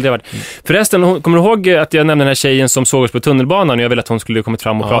jag som aldrig har varit. Förresten, kommer du ihåg att jag nämnde den här tjejen som såg oss på tunnelbanan och jag ville att hon skulle komma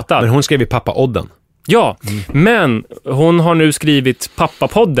fram och prata? Men hon skrev i Pappa-odden. Ja, men hon har nu skrivit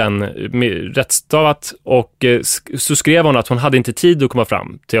Pappapodden med rättstavat och så skrev hon att hon hade inte tid att komma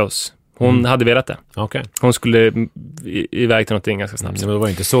fram till oss. Hon hade velat det. Okay. Hon skulle iväg till någonting ganska snabbt. Men det var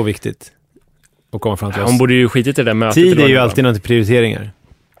inte så viktigt att komma fram till oss. Hon borde ju skitit i det där mötet. Tid är ju alltid något prioriteringar.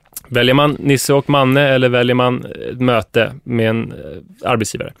 Väljer man Nisse och Manne eller väljer man ett möte med en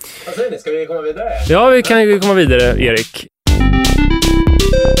arbetsgivare? Vad säger ni? Ska vi komma vidare? Ja, vi kan komma vidare, Erik.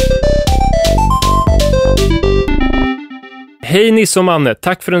 Hej Nisse och Manne,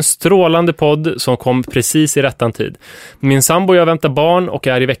 tack för en strålande podd som kom precis i rättan tid. Min sambo och jag väntar barn och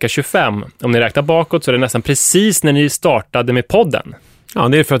är i vecka 25. Om ni räknar bakåt så är det nästan precis när ni startade med podden. Ja,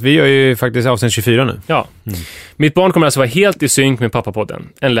 det är för att vi gör ju faktiskt avsnitt 24 nu. Ja. Mitt barn kommer alltså vara helt i synk med pappapodden.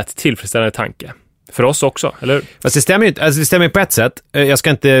 En lätt tillfredsställande tanke. För oss också, eller? Fast det stämmer ju, alltså det stämmer på ett sätt. Jag ska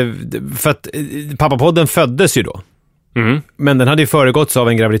inte, för att pappapodden föddes ju då. Men den hade ju föregåtts av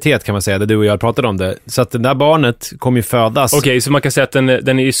en graviditet kan man säga, där du och jag pratade om det. Så att det där barnet kommer ju födas. Okej, så man kan säga att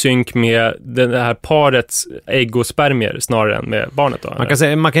den är i synk med det här parets ägg och spermier snarare än med barnet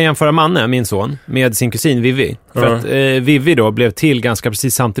då? Man kan jämföra Manne, min son, med sin kusin Vivi. För att Vivi då blev till ganska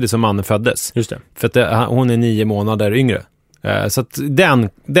precis samtidigt som Manne föddes. Just det. För att hon är 9 månader yngre. Så att den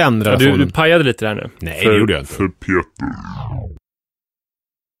relationen... Du pajade lite där nu. Nej, det gjorde jag inte. För Peter.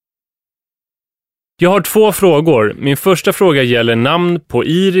 Jag har 2 frågor. Min första fråga gäller namn på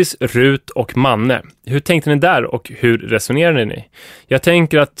Iris, Rut och Manne. Hur tänkte ni där och hur resonerade ni? Jag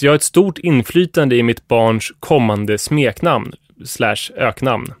tänker att jag har ett stort inflytande i mitt barns kommande smeknamn /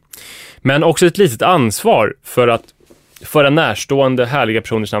 öknamn. Men också ett litet ansvar för att föra närstående härliga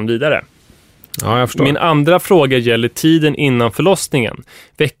personers namn vidare. Ja, jag förstår. Min andra fråga gäller tiden innan förlossningen.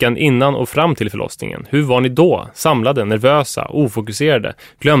 Veckan innan och fram till förlossningen. Hur var ni då? Samlade, nervösa, ofokuserade?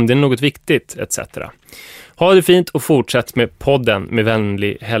 Glömde ni något viktigt? Etc. Ha det fint och fortsätt med podden. Med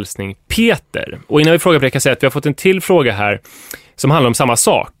vänlig hälsning Peter. Och innan vi frågar på det kan jag säga att vi har fått en till fråga här som handlar om samma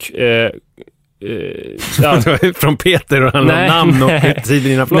sak. Från Peter och namn och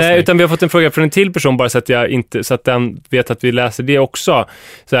tiden innan förlossning. Nej, utan vi har fått en fråga från en till person bara så att den vet att vi läser det också.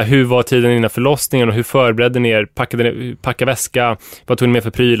 Så här, hur var tiden innan förlossningen och hur förberedde ni er? Packa väska, vad tog ni med för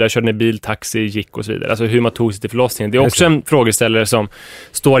prylar, körde ni bil, taxi, gick och så vidare. Alltså hur man tog sig till förlossningen. Det är också en frågeställare som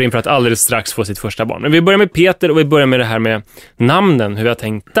står inför att alldeles strax få sitt första barn. Men vi börjar med Peter och vi börjar med det här med namnen, hur jag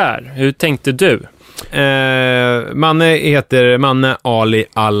tänkt där. Hur tänkte du? Manne heter Manne Ali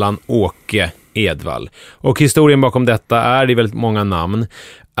Allan Åke Edvall. Och historien bakom detta är, det är väldigt många namn,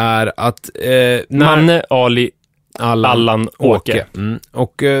 är att Manne Ali Allan Åke.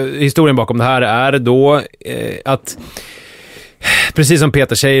 Och historien bakom det här är då att precis som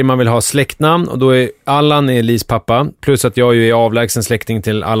Peter säger, man vill ha släktnamn och då är Allan Lis pappa, plus att jag ju är avlägsen släkting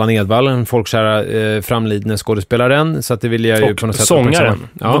till Allan Edvall, en folkkära framlidne skådespelaren, så att det vill jag ju på något sätt. Sångaren,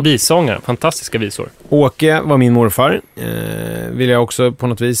 bisångaren, fantastiska visor. Åke var min morfar, vill jag också på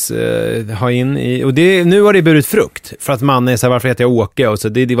något vis ha in i, och nu har det burit frukt, för att man är så här, varför heter jag Åke? Och så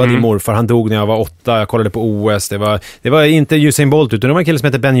det var din morfar, han dog när jag var 8, jag kollade på OS, det var inte Usain Bolt utan det var en kille som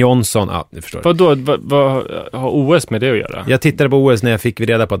heter Ben Johnson. Ja, ni förstår. Vad har OS med det att göra? Jag tittade på OS när jag fick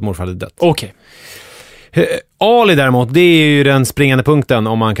reda på att morfar hade dött. Okej. Ali däremot, det är ju den springande punkten,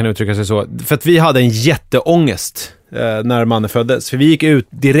 om man kan uttrycka sig så. För att vi hade en jätteångest när mannen föddes. För vi gick ut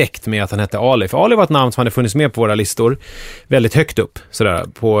direkt med att han hette Ali. För Ali var ett namn som hade funnits med på våra listor väldigt högt upp, sådär,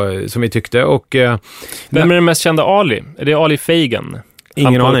 som vi tyckte. Och, vem är den mest kända Ali? Är det Ali Feigen?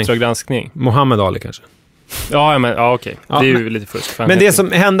 Ingen aning. Granskning. Mohammed Ali kanske. Okej. Det är ju lite fusk. Men det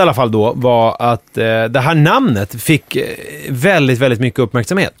som hände i alla fall då var att det här namnet fick väldigt, väldigt mycket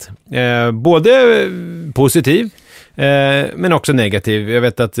uppmärksamhet. Både positiv men också negativ. Jag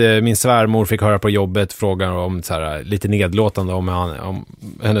vet att min svärmor fick höra på jobbet frågan om så här, lite nedlåtande om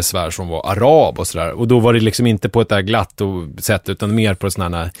hennes svär som var arab och sådär. Och då var det liksom inte på ett där glatt sätt utan mer på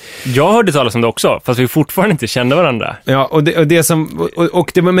sådana här... Jag hörde talas om det också, fast vi fortfarande inte kände varandra. Ja, och det som...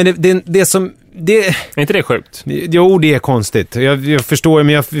 det som... Är inte det sjukt? Jo, det är konstigt. Jag förstår,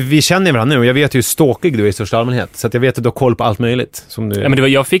 men vi känner varandra nu och jag vet hur ståkig du är i största allmänhet. Så att jag vet att du har koll på allt möjligt. Som du... Ja,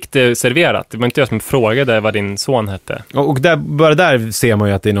 men jag fick det serverat. Det var inte jag som frågade vad din son hette. Och bara där ser man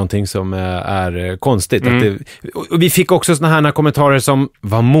ju att det är någonting som är konstigt. Att och vi fick också såna här kommentarer som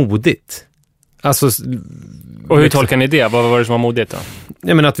var modigt. Alltså, och hur tolkar ni det? Vad var det som var modigt då?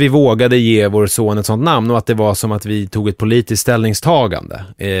 Jag menar att vi vågade ge vår son ett sånt namn och att det var som att vi tog ett politiskt ställningstagande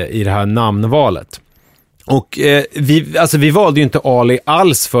i det här namnvalet. Och vi valde ju inte Ali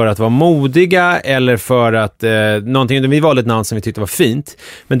alls för att vara modiga eller för att någonting, vi valde ett namn som vi tyckte var fint.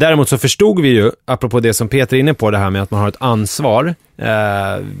 Men däremot så förstod vi ju, apropå det som Peter är inne på, det här med att man har ett ansvar.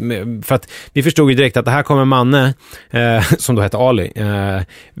 För att vi förstod ju direkt att det här kommer Manne, som då heter Ali,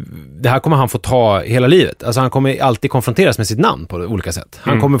 det här kommer han få ta hela livet. Alltså han kommer alltid konfronteras med sitt namn på olika sätt.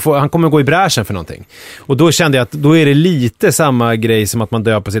 Han kommer gå i bräschen för någonting. Och då kände jag att då är det lite samma grej som att man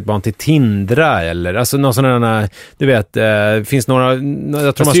döper sitt barn till Tindra eller alltså någon sån där, du vet, finns några...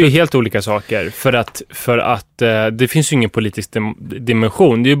 Jag tror det är ju helt olika saker för att det finns ju ingen politisk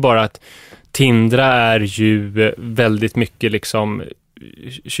dimension. Det är ju bara att Tindra är ju väldigt mycket liksom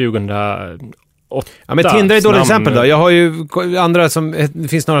 2008. Ja, men Tindra är ett dåligt exempel då. Jag har ju andra det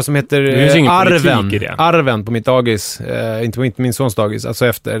finns några som heter Arven på mitt dagis. Inte min sons dagis, alltså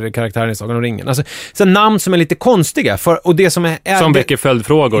efter karaktären i Sagan om ringen. Alltså så namn som är lite konstiga och det som är som väcker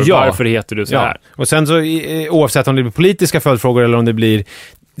följdfrågor. Ja. Varför heter du så här? Och sen så oavsett om det blir politiska följdfrågor eller om det blir,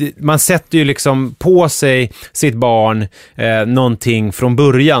 man sätter ju liksom på sig sitt barn någonting från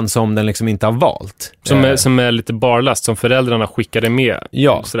början som den liksom inte har valt. Som är lite barlast, som föräldrarna skickade med.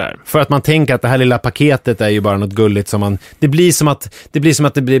 Ja, sådär. För att man tänker att det här lilla paketet är ju bara något gulligt som man... Det blir som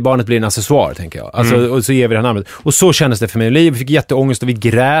att barnet blir en accessoar, tänker jag. Alltså, och så ger vi det här namnet. Och så kändes det för mig. Vi fick jätteångest och vi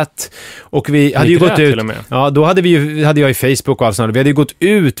grät. Och vi hade ju gått ut... Ja, då hade jag i Facebook och allt sånt. Vi hade ju gått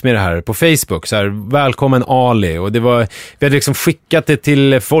ut med det här på Facebook. Så här, välkommen Ali. Och vi hade liksom skickat det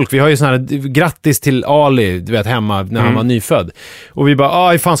till folk. Vi har ju sån här, grattis till Ali, du vet, hemma när han var nyfödd. Och vi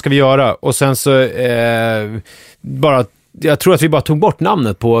bara, hur fan ska vi göra? Och sen så jag tror att vi bara tog bort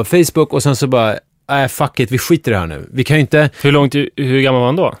namnet på Facebook och sen så bara, fuck it, vi skiter i det här nu. Vi kan ju inte... Hur gammal var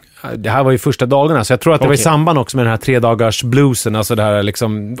han då? Det här var ju första dagarna, så jag tror att det var i samband också med den här 3 dagars bluesen, alltså det här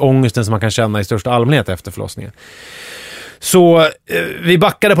liksom ångesten som man kan känna i största allmänhet efter förlossningen. Så vi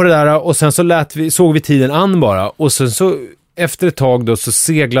backade på det där och sen så såg vi tiden an bara och sen så efter ett tag då så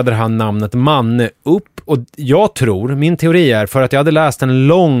seglade det här namnet Manne upp och jag tror, min teori är för att jag hade läst en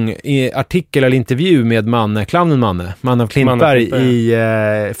lång artikel eller intervju med clownen Manne av Klintberg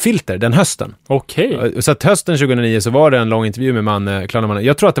i Filter den hösten. Okej. Så att hösten 2009 så var det en lång intervju med clownen Manne.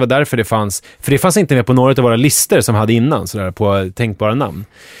 Jag tror att det var därför det fanns inte med på några av våra listor som hade innan sådär på tänkbara namn.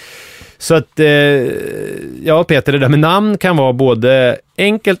 Så att, ja Peter, det där med namn kan vara både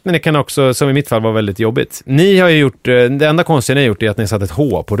enkelt, men det kan också, som i mitt fall, vara väldigt jobbigt. Ni har ju gjort, det enda konstiga ni har gjort är att ni satt ett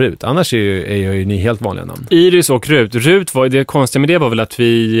H på Rut. Annars är ju ni helt vanliga namn. Iris och Rut. Rut var, det konstiga med det var väl att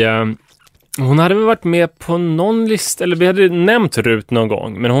vi... hon hade väl varit med på någon lista, eller vi hade nämnt Rut någon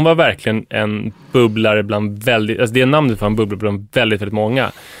gång, men hon var verkligen en bubblare bland väldigt, alltså det namnet var en bubblare bland väldigt, väldigt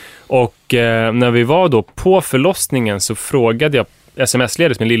många. Och när vi var då på förlossningen så frågade jag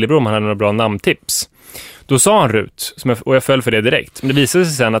sms-ledes min lillebror om han hade några bra namntips. Då sa han Rut, och jag föll för det direkt. Men det visade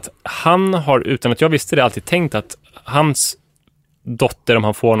sig sen att han har, utan att jag visste det, alltid tänkt att hans dotter, om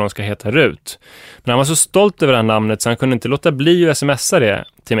han får någon, ska heta Rut. Men han var så stolt över det här namnet så han kunde inte låta bli att smsa det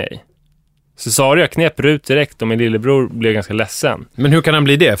till mig. Så sa jag knep Rut direkt och min lillebror blev ganska ledsen. Men hur kan han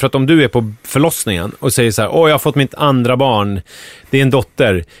bli det? För att om du är på förlossningen och säger så här: jag har fått mitt andra barn, det är en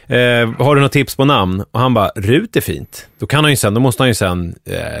dotter, har du något tips på namn? Och han bara, Rut är fint. Då måste han ju sen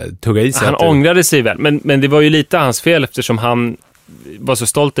tugga i sig. Han ångrade sig väl, men det var ju lite hans fel eftersom han var så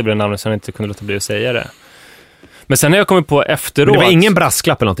stolt över det namnet så han inte kunde låta bli att säga det. Men sen när jag kommit på efteråt... Men det var ingen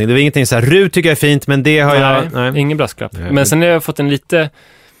brasklapp eller någonting? Det var ingenting så här, Rut tycker jag är fint, men det har jag... Nej, ingen brasklapp. Men sen har jag fått en lite...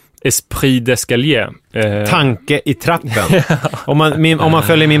 esprit d'escalier. Tanke i trappen. om man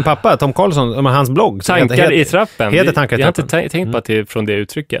följer min pappa, Tom Karlsson, om hans blogg. Tankar i trappen. Heter tankar i trappen. Jag har inte tänkt på att det är från det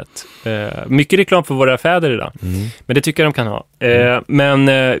uttrycket. Mycket reklam för våra fäder idag. Men det tycker jag de kan ha. Men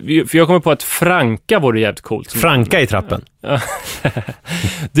för jag kommer på att Franka vore jävligt coolt. Franka i trappen.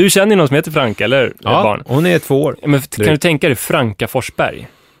 Du känner någon som heter Franka, eller? Ja, barn? Hon är 2 år. Men kan du tänka dig Franka Forsberg?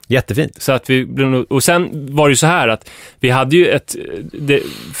 Jättefint. Så att och sen var det ju så här att vi hade ju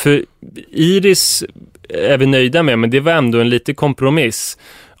för Iris är vi nöjda med, men det var ändå en liten kompromiss.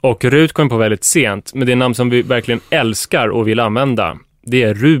 Och Rut kom på väldigt sent, men det namn som vi verkligen älskar och vill använda, det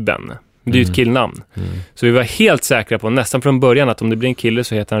är Ruben. Det är ju ett killnamn. Så vi var helt säkra på nästan från början att om det blir en kille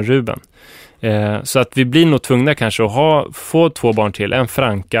så heter han Ruben. Så att vi blir nog tvungna kanske att få 2 barn till. En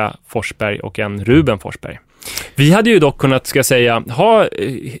Franka Forsberg och en Ruben Forsberg. Vi hade ju dock kunnat, ska jag säga, ha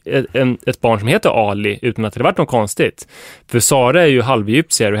ett barn som heter Ali utan att det varit något konstigt. För Sara är ju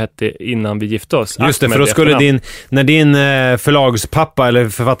halvegyptier och hette innan vi gifte oss. Just det, för då skulle när din förlagspappa eller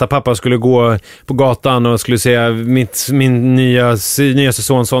författarpappa skulle gå på gatan och skulle säga min nya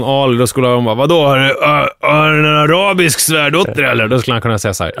sonson Ali, då skulle han bara, vadå, har du en arabisk svärdotter eller? Då skulle han kunna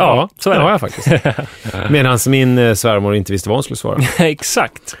säga så här, ja så är det har jag faktiskt. Medan min svärmor inte visste vad hon skulle svara.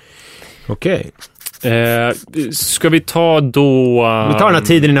 Exakt. Okej. Ska vi ta då... Vi tar den här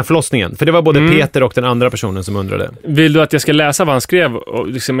tiden innan förlossningen. För det var både Peter och den andra personen som undrade. Vill du att jag ska läsa vad han skrev och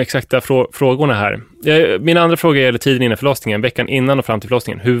liksom exakta frågorna här? Min andra fråga gäller tiden innan förlossningen. Veckan innan och fram till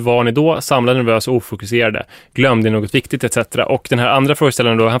förlossningen. Hur var ni då? Samlade, nervös och ofokuserade? Glömde ni något viktigt etc. Och den här andra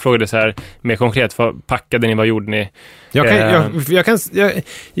frågeställaren då, han frågade så här mer konkret. Vad packade ni? Vad gjorde ni?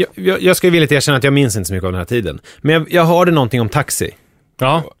 Jag ska vilja erkänna att jag minns inte så mycket av den här tiden. Men jag hörde någonting om taxi.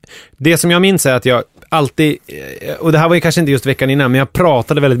 Ja. Det som jag minns är att jag alltid, och det här var ju kanske inte just veckan innan, men jag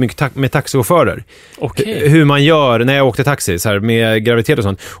pratade väldigt mycket med taxichaufförer. Okay. Hur man gör när jag åkte taxi så här, med graviditet och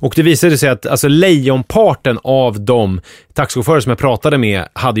sånt. Och det visade sig att alltså, lejonparten av de taxichaufförer som jag pratade med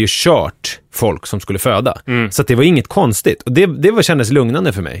hade ju kört folk som skulle föda. Så att det var inget konstigt. Och det kändes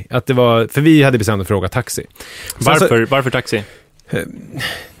lugnande för mig. Att det var, för vi hade bestämt att fråga taxi. Varför taxi?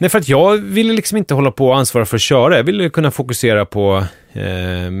 Nej, för att jag ville liksom inte hålla på och ansvara för att köra. Jag ville kunna fokusera på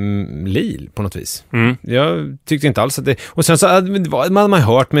Lil på något vis. Jag tyckte inte alls att det... Och sen så man har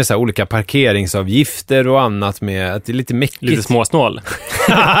hört med så här olika parkeringsavgifter och annat med att det är lite mäckigt. Lite småsnål.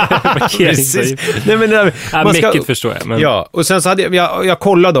 Precis. Nej, men mäckigt förstår jag. Men... Ja, och sen så hade jag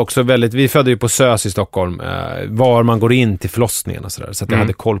kollade också väldigt, vi födde ju på SÖS i Stockholm, var man går in till förlossningen och sådär. Så att jag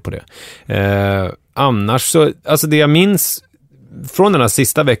hade koll på det. Annars så, alltså det jag minns från den här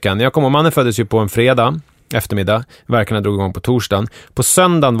sista veckan, mannen föddes ju på en fredag eftermiddag, verkarna drog igång på torsdagen. På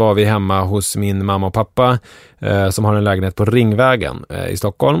söndagen var vi hemma hos min mamma och pappa som har en lägenhet på Ringvägen i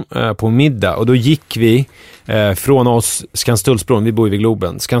Stockholm på middag, och då gick vi från oss Skanstullsbron, vi bor vid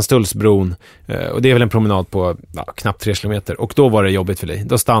Globen, Skanstullsbron, och det är väl en promenad på knappt 3 kilometer, och då var det jobbigt för dig.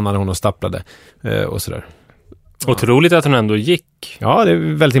 Då stannade hon och stapplade och sådär. Otroligt att hon ändå gick. Ja, det är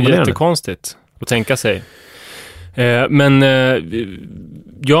väldigt imponerande. Jättekonstigt att tänka sig. Men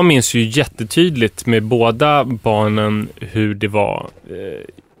jag minns ju jättetydligt med båda barnen hur det var.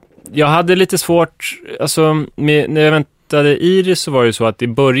 Jag hade lite svårt, alltså när jag väntade Iris så var det så att i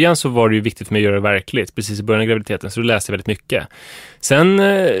början så var det ju viktigt för mig att göra det verkligt, precis i början av graviditeten, så då läste jag väldigt mycket. Sen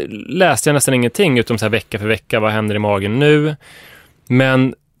läste jag nästan ingenting utom så här vecka för vecka, vad händer i magen nu?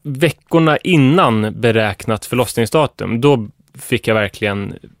 Men veckorna innan beräknat förlossningsdatum, då fick jag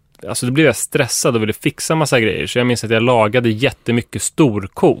verkligen alltså då blev jag stressad och ville fixa massa grejer. Så jag minns att jag lagade jättemycket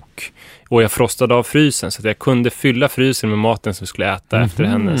storkok. Och jag frostade av frysen så att jag kunde fylla frysen med maten som vi skulle äta efter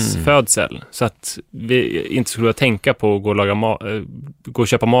hennes födsel. Så att vi inte skulle tänka på att gå och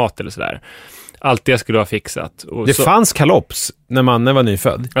köpa mat eller sådär. Allt det skulle ha fixat. Och det fanns kalops när mannen var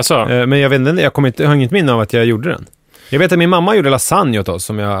nyfödd. Alltså. Men jag vet inte, jag har inget minne av att jag gjorde den. Jag vet att min mamma gjorde lasagne åt oss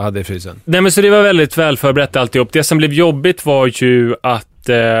som jag hade i frysen. Nej, men så det var väldigt väl förberett alltihop. Det som blev jobbigt var ju att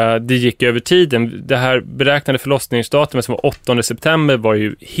det gick över tiden. Det här beräknade förlossningsdatumet som var 8 september var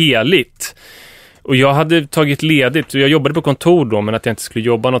ju heligt. Och jag hade tagit ledigt och jag jobbade på kontor då, men att jag inte skulle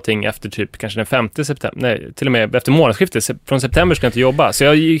jobba någonting efter typ kanske den 5 september. Nej, till och med efter månadsskiftet. Från september skulle jag inte jobba. Så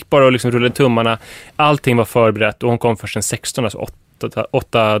jag gick bara och liksom rullade tummarna. Allting var förberett och hon kom först den 16, alltså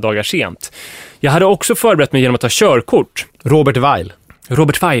 8 dagar sent. Jag hade också förberett mig genom att ta körkort. Robert Weil,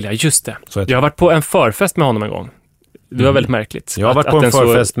 ja, just det. Jag har varit på en förfest med honom en gång. Det var väldigt märkligt. Jag har varit på en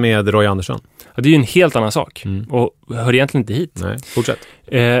förfest med Roy Andersson. Ja, det är ju en helt annan sak. Och hör egentligen inte hit. Nej, fortsätt.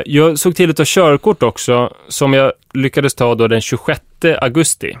 Jag såg till att ta körkort också, som jag lyckades ta då den 26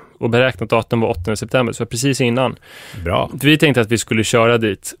 augusti. Och beräknat datum var 8 september, så precis innan. Bra. Vi tänkte att vi skulle köra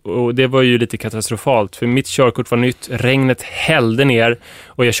dit. Och det var ju lite katastrofalt. För mitt körkort var nytt, regnet hällde ner.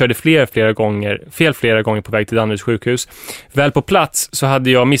 Och jag körde flera gånger på väg till Danderyds sjukhus. Väl på plats så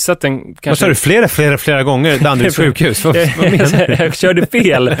hade jag missat en... Kanske... Vad sa du? Flera gånger Danderyds sjukhus? Jag körde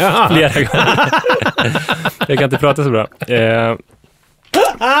fel flera gånger. Jag kan inte prata så bra.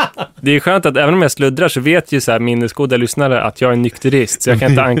 Det är skönt att även om jag sluddrar så vet ju så här minnesgoda lyssnare att jag är nykterist. Så jag kan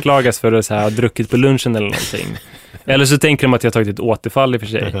inte anklagas för att så här, ha druckit på lunchen eller någonting. Eller så tänker de att jag har tagit ett återfall i och för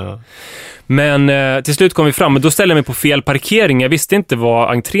sig. Men till slut kom vi fram och då ställde jag mig på fel parkering. Jag visste inte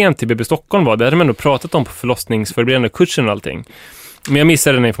vad entrén till BB Stockholm var. Det hade man nog pratat om på förlossningsförberedande kursen och allting. Men jag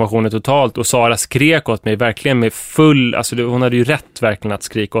missade den informationen totalt och Sara skrek åt mig verkligen med full... Alltså hon hade ju rätt verkligen att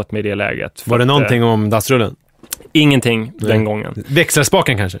skrika åt mig i det läget. Var det någonting om dassrullen? Ingenting den gången.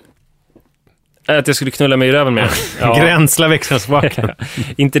 Växelspaken kanske? Att jag skulle knulla mig i röven med. Ja. Gränsla växelspaken.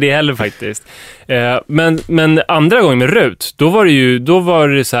 Inte det heller faktiskt. Men andra gången med Rut, då var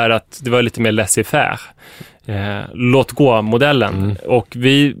det så här att det var lite mer laissez-faire. Låt gå-modellen. Och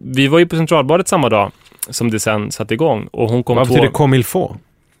vi var ju på Centralbadet samma dag som det sen satte igång. Och hon kom. Vad betyder comme il faut?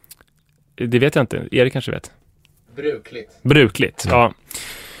 Det vet jag inte. Erik kanske vet. Brukligt, ja.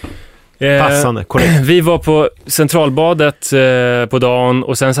 Passande, korrekt. Vi var på Centralbadet på dagen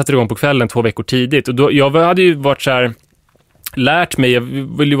och sen satte det igång på kvällen 2 veckor tidigt. Och då, jag hade ju varit så här, lärt mig, jag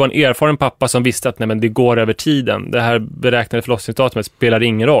ville ju vara en erfaren pappa som visste att nej, men det går över tiden. Det här beräknade förlossningsdatumet spelar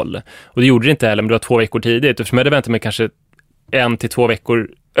ingen roll. Och det gjorde det inte heller, men det var 2 veckor tidigt. Eftersom jag hade väntat mig kanske 1 till 2 veckor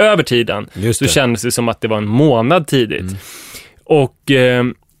över tiden så kändes det som att det var en månad tidigt. Och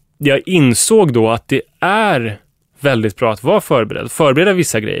jag insåg då att det är väldigt bra att vara förbereda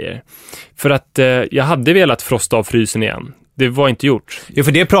vissa grejer. För att jag hade velat frosta av frysen igen. Det var inte gjort. Ja,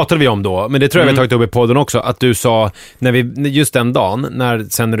 för det pratade vi om då. Men det tror jag vi har tagit upp i podden också. Att du sa, just den dagen,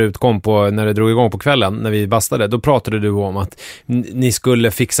 när det drog igång på kvällen, när vi bastade, då pratade du om att ni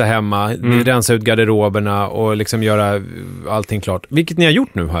skulle fixa hemma, rensa ut garderoberna och liksom göra allting klart. Vilket ni har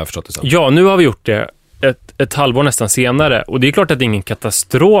gjort nu, har jag förstått det så. Ja, nu har vi gjort det. Ett halvår nästan senare. Och det är klart att det är ingen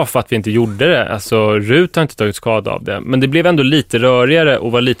katastrof att vi inte gjorde det. Alltså, Rut har inte tagit skada av det. Men det blev ändå lite rörigare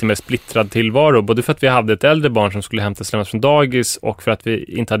och var lite mer splittrad tillvaro. Både för att vi hade ett äldre barn som skulle hämtas lämnas från dagis och för att vi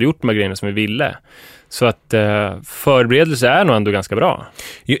inte hade gjort de här grejerna som vi ville. Så att förberedelse är nog ändå ganska bra.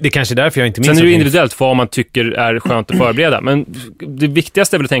 Det är kanske därför jag inte minns. Sen är det ju individuellt vad man tycker är skönt att förbereda. Men det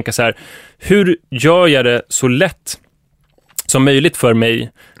viktigaste är väl att tänka så här. Hur gör jag det så lätt som möjligt för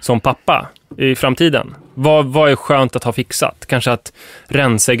mig som pappa i framtiden? Vad är skönt att ha fixat? Kanske att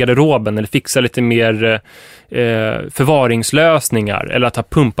rensa i garderoben eller fixa lite mer förvaringslösningar eller att ha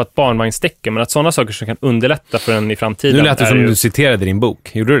pumpat barnvagnsdäcken. Men att sådana saker som kan underlätta för en i framtiden. Nu lät det som du citerade din bok.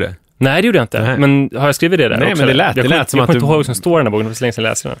 Gjorde du det? Nej, det gjorde jag inte. Nej. Men har jag skrivit det där? Nej, också? Men det lät som att du... Jag kommer inte ihåg som står i den här boken, för så länge sedan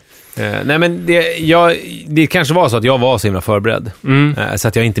jag läser den. Nej, men det kanske var så att jag var så himla förberedd. Så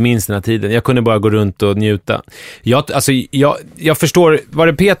att jag inte minns den här tiden. Jag kunde bara gå runt och njuta. Jag förstår,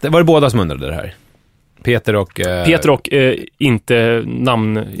 var det båda som undrade det här? Peter och inte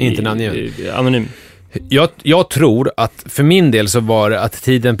anonym. Jag tror att för min del så var det att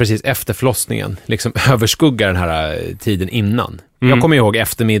tiden precis efter förlossningen liksom överskuggar den här tiden innan. Jag kommer ihåg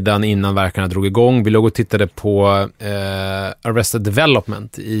eftermiddagen innan verkarna drog igång. Vi låg och tittade på Arrested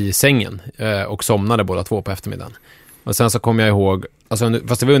Development i sängen och somnade båda två på eftermiddagen. Och sen så kommer jag ihåg, alltså,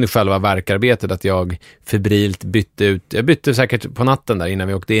 fast det var under själva verkarbetet, att jag febrilt jag bytte säkert på natten där innan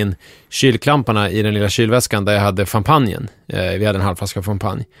vi åkte in kylklamparna i den lilla kylväskan där jag hade champagnen. Vi hade en halv flaska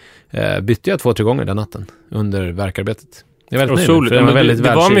champagne. Bytte jag 2-3 gånger den natten under verkarbetet. Jag är väldigt otroligt. nöjd, Men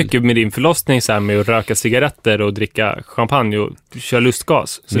det var mycket med din förlossning så här, med att röka cigaretter och dricka champagne och köra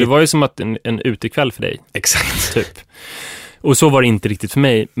lustgas. Så det var ju som att en utekväll för dig. Exakt. Typ. Och så var det inte riktigt för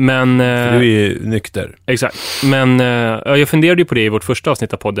mig. Men, för du är ju nykter. Exakt. Men jag funderade ju på det i vårt första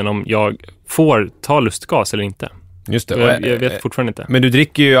avsnitt av podden, om jag får ta lustgas eller inte. Just det. Jag vet fortfarande inte. Men du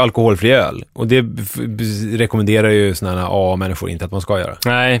dricker ju alkoholfri öl. Och det rekommenderar ju sådana A-människor inte att man ska göra.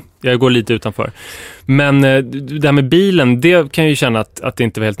 Nej, jag går lite utanför. Men det här med bilen, det kan jag ju känna att det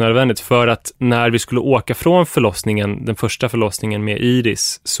inte var helt nödvändigt. För att när vi skulle åka från förlossningen, den första förlossningen med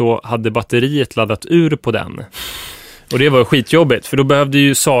Iris, så hade batteriet laddat ur på den. Och det var skitjobbigt, för då behövde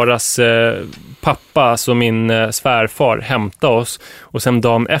ju Saras pappa, alltså min svärfar, hämta oss. Och sen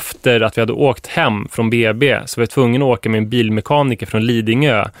dagen efter att vi hade åkt hem från BB så var jag tvungen att åka med en bilmekaniker från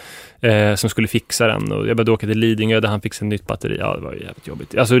Lidingö som skulle fixa den. Och jag började åka till Lidingö där han fixade ett nytt batteri. Ja, det var jävligt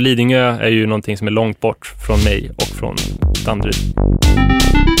jobbigt. Alltså Lidingö är ju någonting som är långt bort från mig och från Danderyd.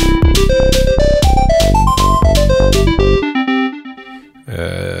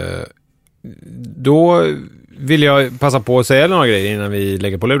 Då vill jag passa på att säga några grejer innan vi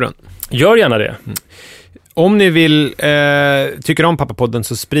lägger på luren. Gör gärna det. Om ni vill tycker om Pappapodden,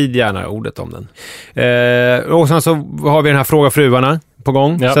 så sprid gärna ordet om den. Och sen så har vi den här Fråga fruarna på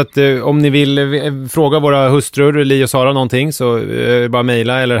gång. Ja. Så att om ni vill fråga våra hustrur, Li och Sara, någonting, så bara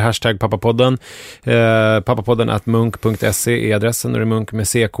mejla eller hashtag Pappapodden. Pappapodden@munk.se är adressen, och det är Munk med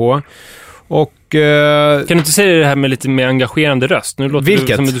CK. Och, kan du inte säga det här med lite mer engagerande röst? Nu låter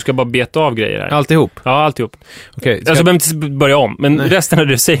det som att du ska bara beta av grejer här. Alltihop? Ja, alltihop. Okay, alltså behöver inte börja om, men resten av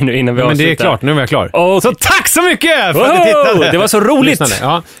det du säger nu innan vi avslutar. Men det är klart, nu är jag klar. Okay. Så tack så mycket för att ni tittade! Det var så roligt!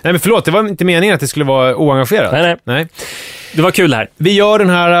 Ja. Nej, men förlåt, det var inte meningen att det skulle vara oengagerat. Nej. Det var kul här. Vi gör den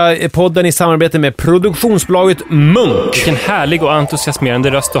här podden i samarbete med produktionsbolaget Munk. Vilken härlig och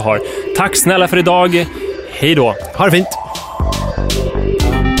entusiasmerande röst du har. Tack snälla för idag. Hej då. Ha det fint.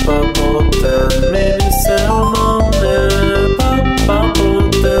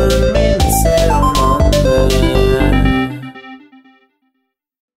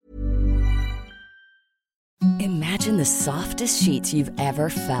 Imagine the softest sheets you've ever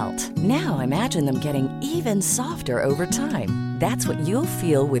felt. Now imagine them getting even softer over time. That's what you'll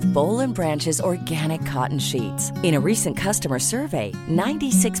feel with Boll & Branch's organic cotton sheets. In a recent customer survey,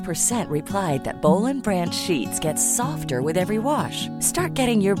 96% replied that Boll & Branch sheets get softer with every wash. Start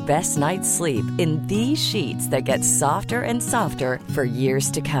getting your best night's sleep in these sheets that get softer and softer for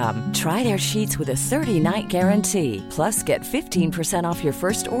years to come. Try their sheets with a 30-night guarantee. Plus, get 15% off your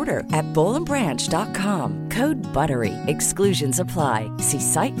first order at bollandbranch.com. Code BUTTERY. Exclusions apply. See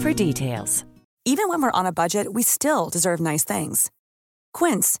site for details. Even when we're on a budget, we still deserve nice things.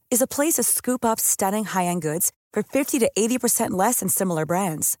 Quince is a place to scoop up stunning high-end goods for 50 to 80% less than similar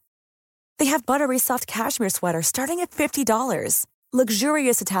brands. They have buttery soft cashmere sweaters starting at $50,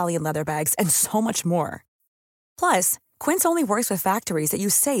 luxurious Italian leather bags, and so much more. Plus, Quince only works with factories that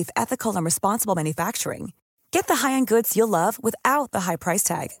use safe, ethical, and responsible manufacturing. Get the high-end goods you'll love without the high price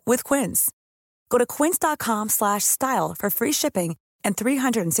tag with Quince. Go to quince.com/style for free shipping and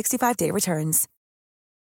 365-day returns.